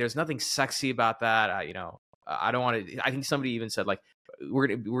 They're like, "There's nothing sexy about that." I don't want to. I think somebody even said like, "We're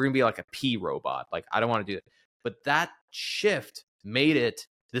gonna be like a pee robot." Like, I don't want to do it. But that shift made it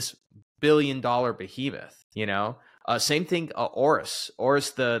this billion-dollar behemoth. Same thing. Auris,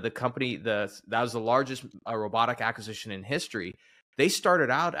 the company, that was the largest robotic acquisition in history. They started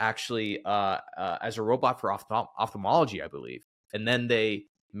out actually as a robot for ophthalmology, I believe, and then they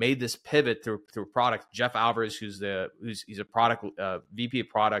made this pivot through a product. Jeff Alvarez, he's a product VP of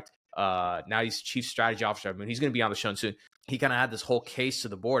product. Now he's chief strategy officer. I mean, he's going to be on the show soon. He kind of had this whole case to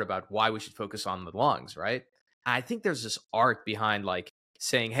the board about why we should focus on the lungs, right? I think there's this art behind like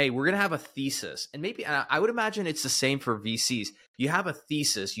saying, hey, we're going to have a thesis. And maybe I would imagine it's the same for VCs. You have a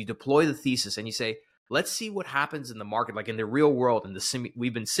thesis, you deploy the thesis, and you say, let's see what happens in the market, like in the real world. And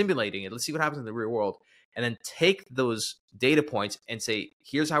we've been simulating it. Let's see what happens in the real world. And then take those data points and say,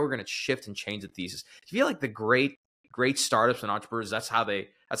 here's how we're going to shift and change the thesis. I feel like the great startups and entrepreneurs, that's how they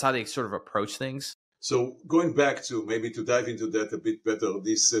sort of approach things. So going back to maybe to dive into that a bit better,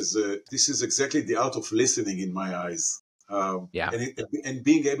 this is exactly the art of listening in my eyes. And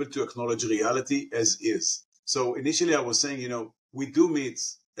being able to acknowledge reality as is. So initially I was saying, we do meet,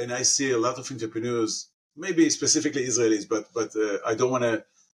 and I see a lot of entrepreneurs, maybe specifically Israelis, but I don't want to,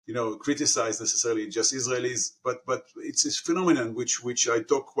 criticize necessarily just Israelis, but it's a phenomenon which I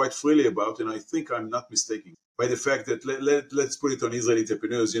talk quite freely about, and I think I'm not mistaken by the fact that let's put it on Israeli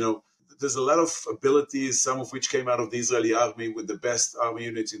entrepreneurs. There's a lot of abilities, some of which came out of the Israeli army with the best army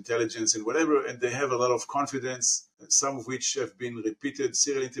units, intelligence, and whatever, and they have a lot of confidence, some of which have been repeated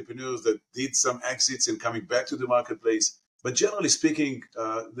serial entrepreneurs that did some exits and coming back to the marketplace. But generally speaking,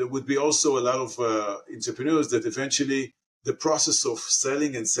 there would be also a lot of entrepreneurs that eventually the process of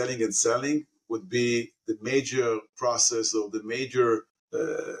selling and selling and selling would be the major process, or the major,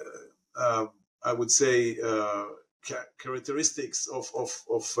 I would say, characteristics of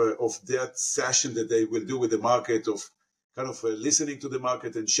that session that they will do with the market, of kind of listening to the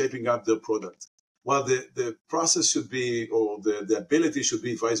market and shaping up their product. While the process should be, or the ability should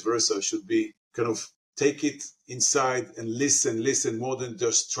be vice versa, should be kind of take it inside and listen more than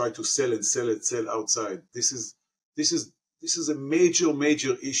just try to sell outside. This is a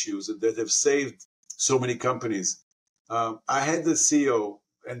major issues that have saved so many companies. I had the CEO,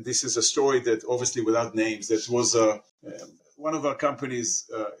 and this is a story that obviously without names, that was one of our companies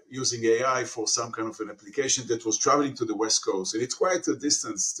using AI for some kind of an application that was traveling to the West Coast. And it's quite a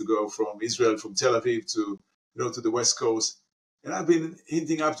distance to go from Israel, from Tel Aviv to the West Coast. And I've been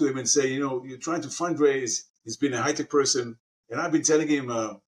hinting up to him and saying, you're trying to fundraise. He's been a high-tech person. And I've been telling him,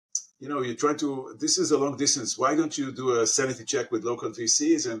 you're trying to, this is a long distance. Why don't you do a sanity check with local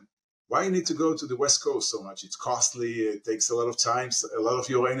VCs? And why you need to go to the West Coast so much? It's costly. It takes a lot of time, a lot of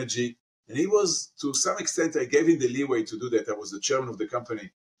your energy. And he was, to some extent, I gave him the leeway to do that. I was the chairman of the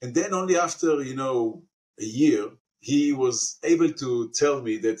company. And then only after, a year, he was able to tell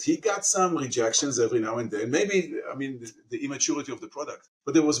me that he got some rejections every now and then. Maybe, the immaturity of the product.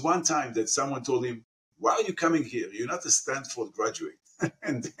 But there was one time that someone told him, why are you coming here? You're not a Stanford graduate.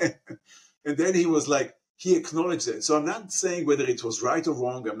 and then he was like, he acknowledged that. So I'm not saying whether it was right or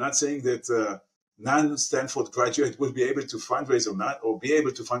wrong. I'm not saying that non-Stanford graduate will be able to fundraise or not, or be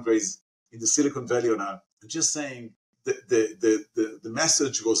able to fundraise in the Silicon Valley or not. I'm just saying the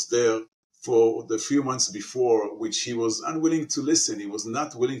message was there for the few months before, which he was unwilling to listen. He was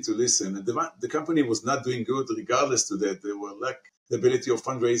not willing to listen. And the company was not doing good regardless to that. They were lack the ability of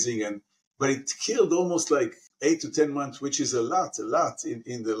fundraising, but it killed almost like 8 to 10 months, which is a lot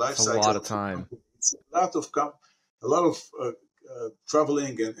in the life cycle. A lot of time. It's a lot of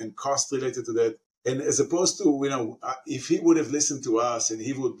traveling and cost related to that. And as opposed to, if he would have listened to us and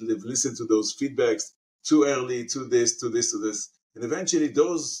he would have listened to those feedbacks too early, to this, and eventually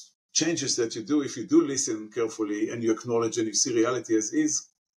those changes that you do, if you do listen carefully and you acknowledge and you see reality as is,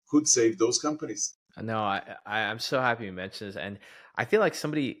 could save those companies. No, I'm so happy you mentioned this. And I feel like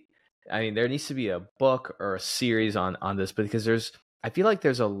there needs to be a book or a series on this, because I feel like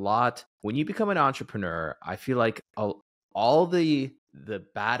there's a lot, when you become an entrepreneur, I feel like all the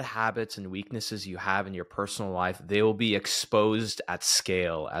bad habits and weaknesses you have in your personal life, they will be exposed at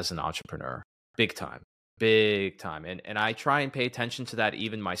scale as an entrepreneur. Big time. And I try and pay attention to that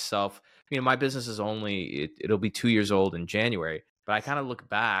even myself. My business is it'll be 2 years old in January, but I kind of look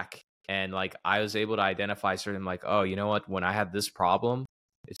back and like I was able to identify certain, like, oh, you know what? When I had this problem,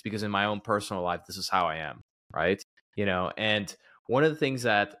 it's because in my own personal life, this is how I am. Right. And one of the things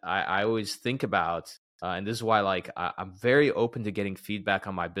that I always think about and this is why I'm very open to getting feedback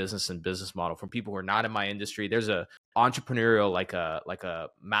on my business and business model from people who are not in my industry. There's a entrepreneurial like a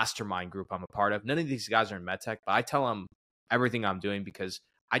mastermind group I'm a part of. None of these guys are in medtech, but I tell them everything I'm doing because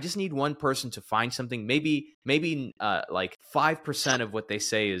I just need one person to find something. Maybe like 5% of what they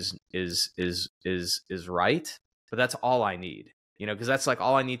say is right, but that's all I need. Because that's like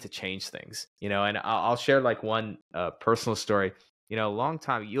all I need to change things. And I'll share like one personal story. A long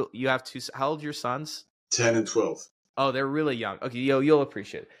time. You have two. How old are your sons? 10 and 12. Oh, they're really young. Okay, you'll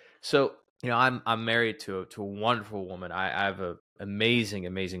appreciate it. So I'm married to a wonderful woman. I have an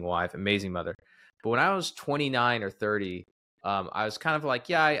amazing wife, amazing mother. But when I was 29 or 30, I was kind of like,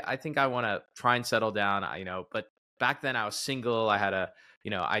 yeah, I think I want to try and settle down. But back then I was single. I had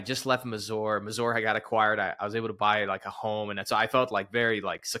I just left Missouri. I got acquired. I was able to buy like a home, and so I felt like very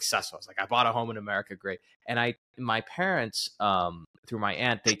like successful. I was like, I bought a home in America, great. And my parents, through my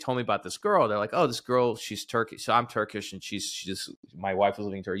aunt, they told me about this girl. They're like, oh, this girl, she's Turkish. So I'm Turkish, and my wife was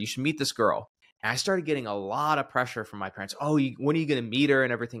living in Turkey. You should meet this girl. And I started getting a lot of pressure from my parents. Oh, when are you going to meet her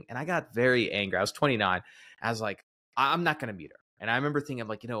and everything? And I got very angry. I was 29. I was like, I'm not going to meet her. And I remember thinking,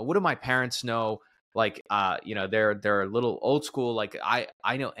 like, what do my parents know? Like, they're a little old school. Like I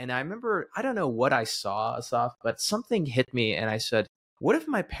know. And I remember, I don't know what I saw, Assaf, but something hit me. And I said, what if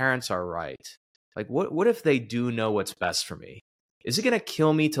my parents are right? Like, what if they do know what's best for me? Is it going to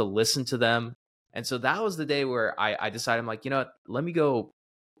kill me to listen to them? And so that was the day where I decided, I'm like, let me go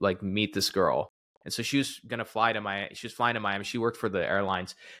like meet this girl. And so she was going to fly to Miami. She was flying to Miami. She worked for the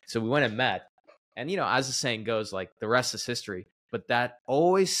airlines. So we went and met. And, as the saying goes, like the rest is history. But that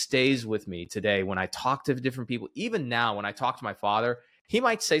always stays with me today when I talk to different people. Even now, when I talk to my father, he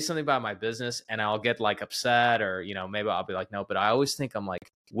might say something about my business and I'll get like upset or, maybe I'll be like, no, but I always think I'm like,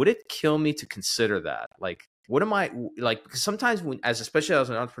 would it kill me to consider that? Like, what am I like? Because sometimes especially as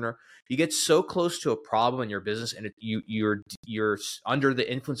an entrepreneur, you get so close to a problem in your business and you're under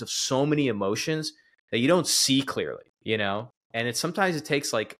the influence of so many emotions that you don't see clearly, and sometimes it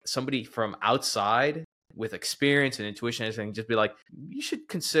takes like somebody from outside with experience and intuition and everything, just be like, you should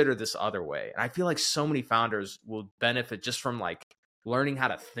consider this other way. And I feel like so many founders will benefit just from like learning how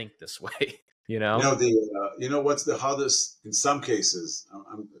to think this way, what's the hardest in some cases,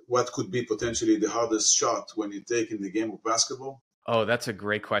 what could be potentially the hardest shot when you take in the game of basketball? Oh, that's a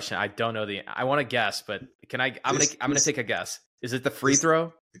great question. I don't know I want to guess, but I'm going to take a guess. Is it the free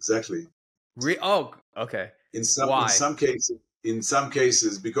throw? Exactly. Oh, okay. Why? In some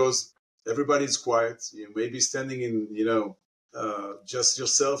cases, because everybody's quiet. You may be standing in, just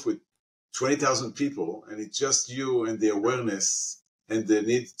yourself with 20,000 people, and it's just you and the awareness and the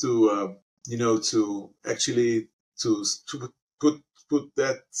need to, to actually to put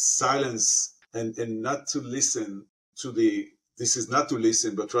that silence and not to listen to this is not to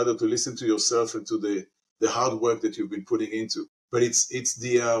listen, but rather to listen to yourself and to the hard work that you've been putting into. But it's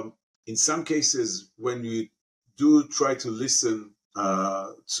the in some cases when you do try to listen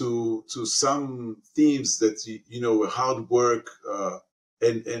to some themes that hard work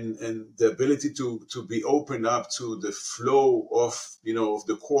and the ability to be open up to the flow of of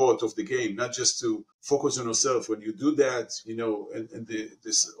the court of the game, not just to focus on yourself. When you do that,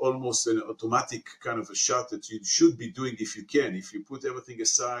 this almost an automatic kind of a shot that you should be doing if you can. If you put everything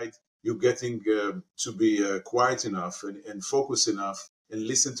aside, you're getting to be quiet enough and focus enough and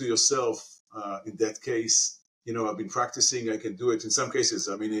listen to yourself. In that case, I've been practicing. I can do it in some cases.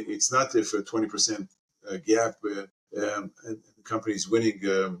 I mean, it's not if a 20% gap and the company is winning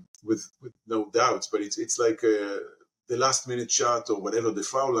with no doubts, but it's like the last minute shot or whatever, the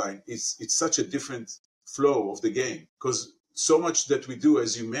foul line. It's such a different flow of the game because so much that we do,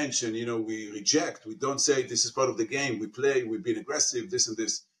 as you mentioned, we reject. We don't say this is part of the game. We play. We've been aggressive. This and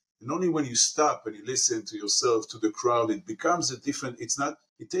this. And only when you stop and you listen to yourself, to the crowd, it becomes a different.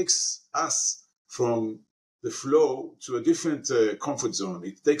 It takes us from the flow to a different comfort zone.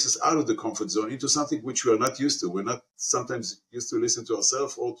 It takes us out of the comfort zone into something which we are not used to. We're not sometimes used to listen to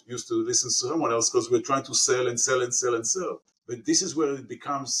ourselves or used to listen to someone else because we're trying to sell and sell and sell and sell. But this is where it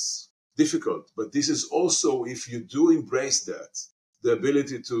becomes difficult. But this is also, if you do embrace that, the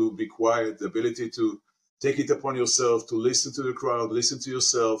ability to be quiet, the ability to take it upon yourself, to listen to the crowd, listen to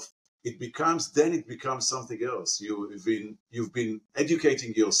yourself, it becomes something else. You've been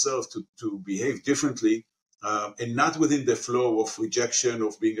educating yourself to behave differently, and not within the flow of rejection,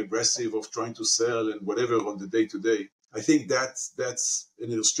 of being aggressive, of trying to sell and whatever on the day to day. I think that's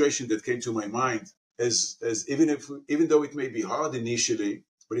an illustration that came to my mind as even though it may be hard initially,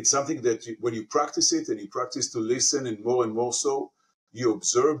 but it's something that when you practice it and you practice to listen and more so, you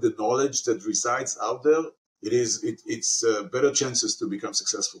observe the knowledge that resides out there. it's better chances to become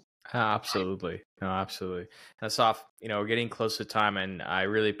successful. Absolutely. No, absolutely. Assaf, we're getting close to time, and I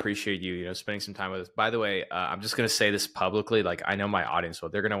really appreciate you, spending some time with us. By the way, I'm just going to say this publicly. Like, I know my audience, well,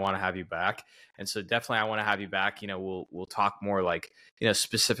 they're going to want to have you back. And so definitely I want to have you back. We'll talk more like,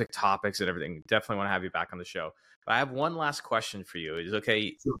 specific topics and everything. Definitely want to have you back on the show. But I have one last question for you. Is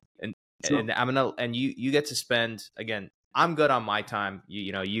okay? Sure. And Sure. and I'm going to, and you get to spend, again, I'm good on my time.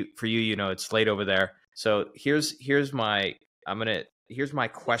 For you, it's late over there. So here's my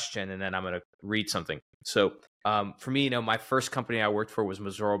question, and then I'm going to read something. So for me, my first company I worked for was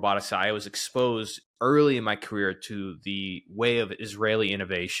Mazor Robotics. I was exposed early in my career to the way of Israeli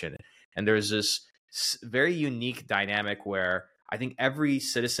innovation. And there's this very unique dynamic where I think every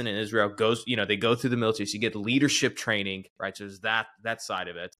citizen in Israel goes, they go through the military. So you get leadership training, right? So there's that side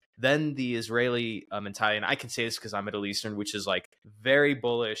of it. Then the Israeli mentality, and I can say this because I'm Middle Eastern, which is like very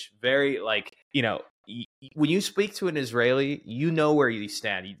bullish, very like, when you speak to an Israeli, where you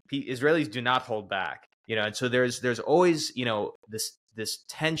stand. Israelis do not hold back, and so there's always, this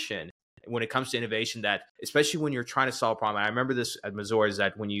tension when it comes to innovation, that especially when you're trying to solve a problem. And I remember this at Mazor, is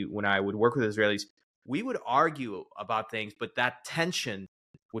that when I would work with Israelis, we would argue about things, but that tension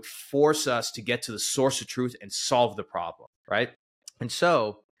would force us to get to the source of truth and solve the problem, right? And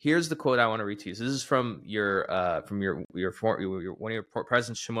so here's the quote I want to read to you. So this is from one of your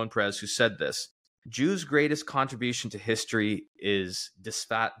presidents, Shimon Peres, who said this: Jews' greatest contribution to history is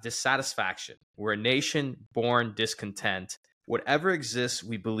dissatisfaction. We're a nation born discontent. Whatever exists,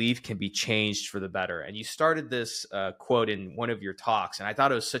 we believe can be changed for the better. And you started this quote in one of your talks, and I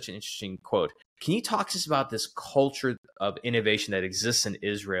thought it was such an interesting quote. Can you talk to us about this culture of innovation that exists in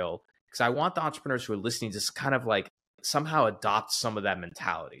Israel? Because I want the entrepreneurs who are listening to kind of like somehow adopt some of that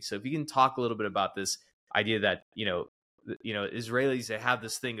mentality. So if you can talk a little bit about this idea that, Israelis, they have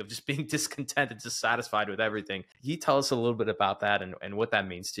this thing of just being discontented, dissatisfied with everything. Can you tell us a little bit about that and what that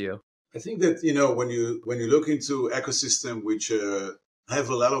means to you? I think that when you look into ecosystem which have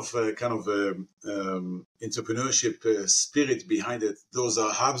a lot of entrepreneurship spirit behind it, those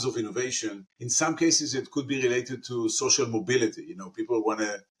are hubs of innovation. In some cases, it could be related to social mobility. People want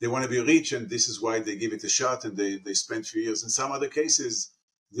to be rich, and this is why they give it a shot, and they spend 3 years. In some other cases,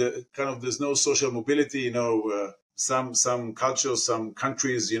 there's no social mobility. Some cultures, some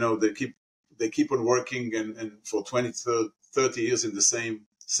countries, they keep on working and for 20, 30 years in the same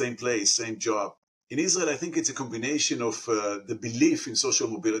place, same job. In Israel, I think it's a combination of the belief in social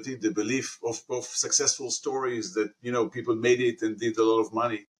mobility, the belief of successful stories that, people made it and did a lot of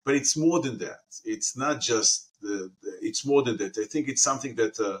money. But it's more than that. It's not just it's more than that. I think it's something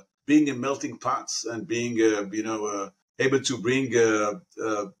that being a melting pot and being, able to bring, a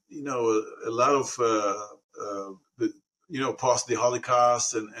lot of, past the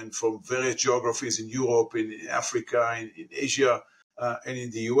Holocaust and from various geographies in Europe, in Africa, in Asia, and in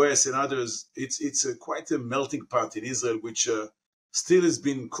the US and others, it's quite a melting pot in Israel, which still has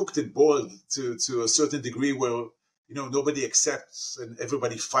been cooked and boiled to a certain degree where, nobody accepts and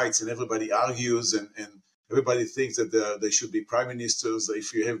everybody fights and everybody argues and everybody thinks that they should be prime ministers.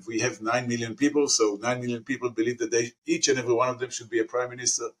 We have 9 million people, so 9 million people believe that each and every one of them should be a prime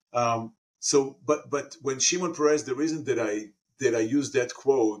minister. But when Shimon Peres, the reason that I use that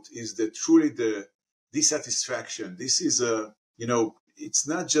quote is that truly the dissatisfaction. This is it's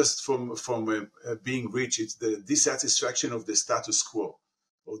not just from being rich. It's the dissatisfaction of the status quo,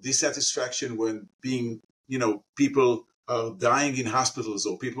 or dissatisfaction when people are dying in hospitals,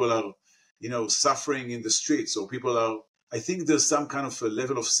 or people are, suffering in the streets, or people are. I think there's some kind of a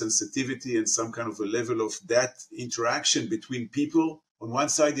level of sensitivity and some kind of a level of that interaction between people. On one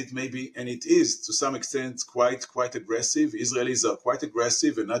side, it may be, and it is to some extent quite aggressive. Israelis are quite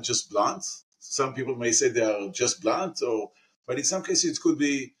aggressive and not just blunt. Some people may say they are just blunt, but in some cases it could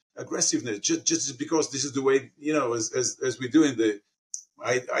be aggressiveness, just because this is the way, as we do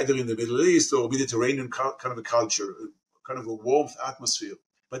either in the Middle East or Mediterranean kind of a culture, kind of a warmth atmosphere.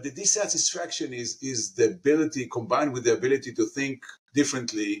 But the dissatisfaction is the ability, combined with the ability to think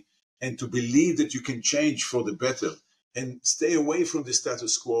differently and to believe that you can change for the better and stay away from the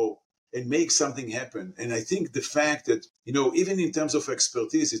status quo and make something happen. And I think the fact that, even in terms of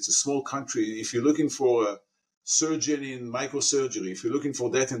expertise, it's a small country. If you're looking for a surgeon in microsurgery, if you're looking for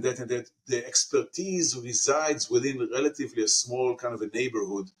that and that and that, the expertise resides within relatively a small kind of a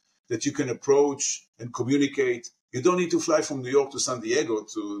neighborhood that you can approach and communicate. You don't need to fly from New York to San Diego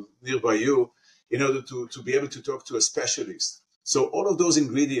to nearby you in order to be able to talk to a specialist. So all of those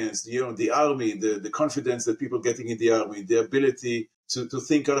ingredients, the army, the confidence that people getting in the army, the ability to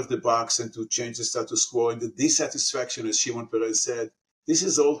think out of the box and to change the status quo, and the dissatisfaction, as Shimon Peres said, this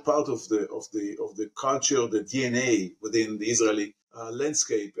is all part of the culture, the DNA within the Israeli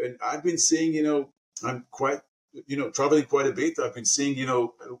landscape. And I've been seeing, I'm quite, traveling quite a bit. I've been seeing,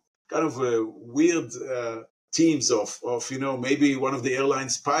 kind of weird teams of maybe one of the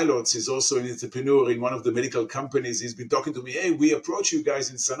airline's pilots is also an entrepreneur in one of the medical companies. He's been talking to me, hey, we approach you guys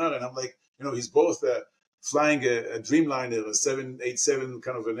in Sanara. And I'm like, he's both flying a Dreamliner, a 787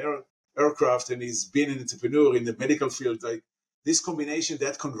 kind of an aircraft, and he's been an entrepreneur in the medical field. Like this combination,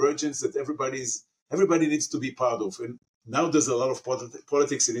 that convergence that everybody needs to be part of. And now there's a lot of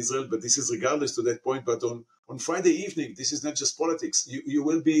politics in Israel, but this is regardless to that point. But on Friday evening, this is not just politics. You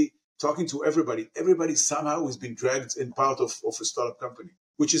will be talking to everybody. Everybody somehow has been dragged in part of a startup company,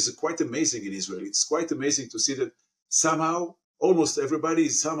 which is quite amazing in Israel. It's quite amazing to see that somehow almost everybody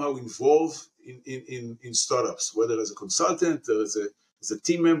is somehow involved in startups, whether as a consultant or as a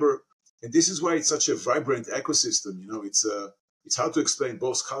team member. And this is why it's such a vibrant ecosystem. It's hard to explain,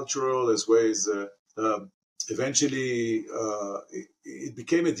 both cultural as well as eventually it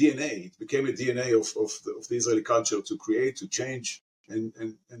became a DNA. It became a DNA of the Israeli culture to create, to change, and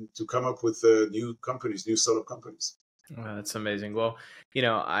to come up with new companies, new startup companies. Wow, that's amazing. Well,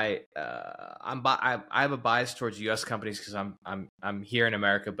 I have a bias towards U.S. companies because I'm here in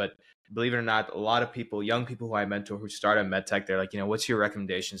America, but believe it or not, a lot of people, young people who I mentor who start at medtech, they're like, what's your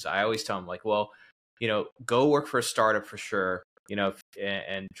recommendations? I always tell them like, well, go work for a startup for sure,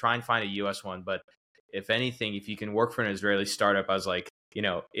 and try and find a U.S. one. But if anything, if you can work for an Israeli startup, I was like,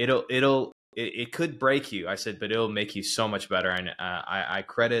 it could break you. I said, but it'll make you so much better. And I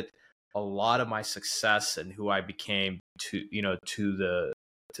credit a lot of my success and who I became to the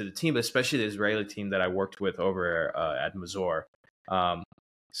team, but especially the Israeli team that I worked with over at Mazor.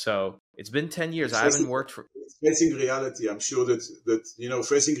 So it's been 10 years. I haven't worked for facing reality. I'm sure that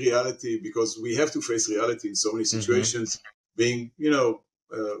facing reality, because we have to face reality in so many situations. Being the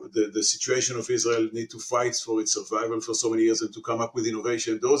situation of Israel need to fight for its survival for so many years and to come up with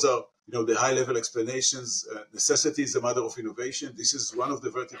innovation. Those are the high level explanations. Necessity is the mother of innovation. This is one of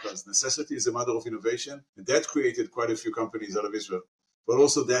the verticals. Necessity is the mother of innovation, and that created quite a few companies out of Israel. But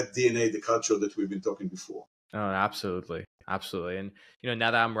also that DNA, the culture that we've been talking before. Oh, absolutely. And,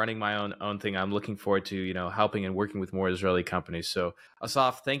 now that I'm running my own thing, I'm looking forward to, helping and working with more Israeli companies. So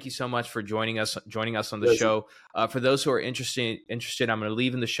Assaf, thank you so much for joining us on the show. For those who are interested, I'm going to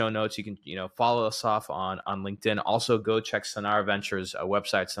leave in the show notes. You can, follow Assaf on LinkedIn. Also go check Sanara Ventures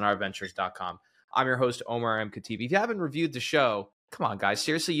website, sanaraventures.com. I'm your host, Omar M. Khatib. If you haven't reviewed the show, come on, guys.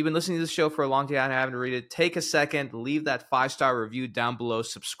 Seriously, you've been listening to this show for a long time and haven't read it. Take a second, leave that 5-star review down below,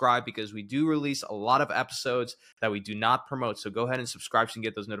 subscribe, because we do release a lot of episodes that we do not promote. So go ahead and subscribe so you can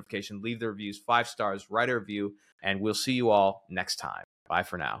get those notifications. Leave the reviews, 5 stars, write a review, and we'll see you all next time. Bye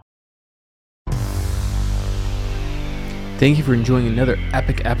for now. Thank you for enjoying another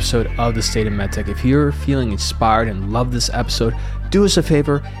epic episode of The State of MedTech. If you're feeling inspired and love this episode, do us a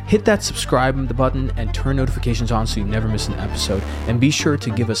favor, hit that subscribe button and turn notifications on so you never miss an episode. And be sure to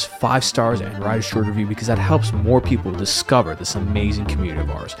give us 5 stars and write a short review, because that helps more people discover this amazing community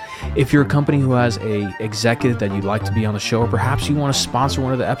of ours. If you're a company who has an executive that you'd like to be on the show, or perhaps you want to sponsor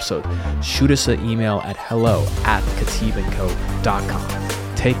one of the episodes, shoot us an email at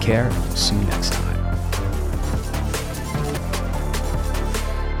hello@khatibandco.com. Take care, and we'll see you next time.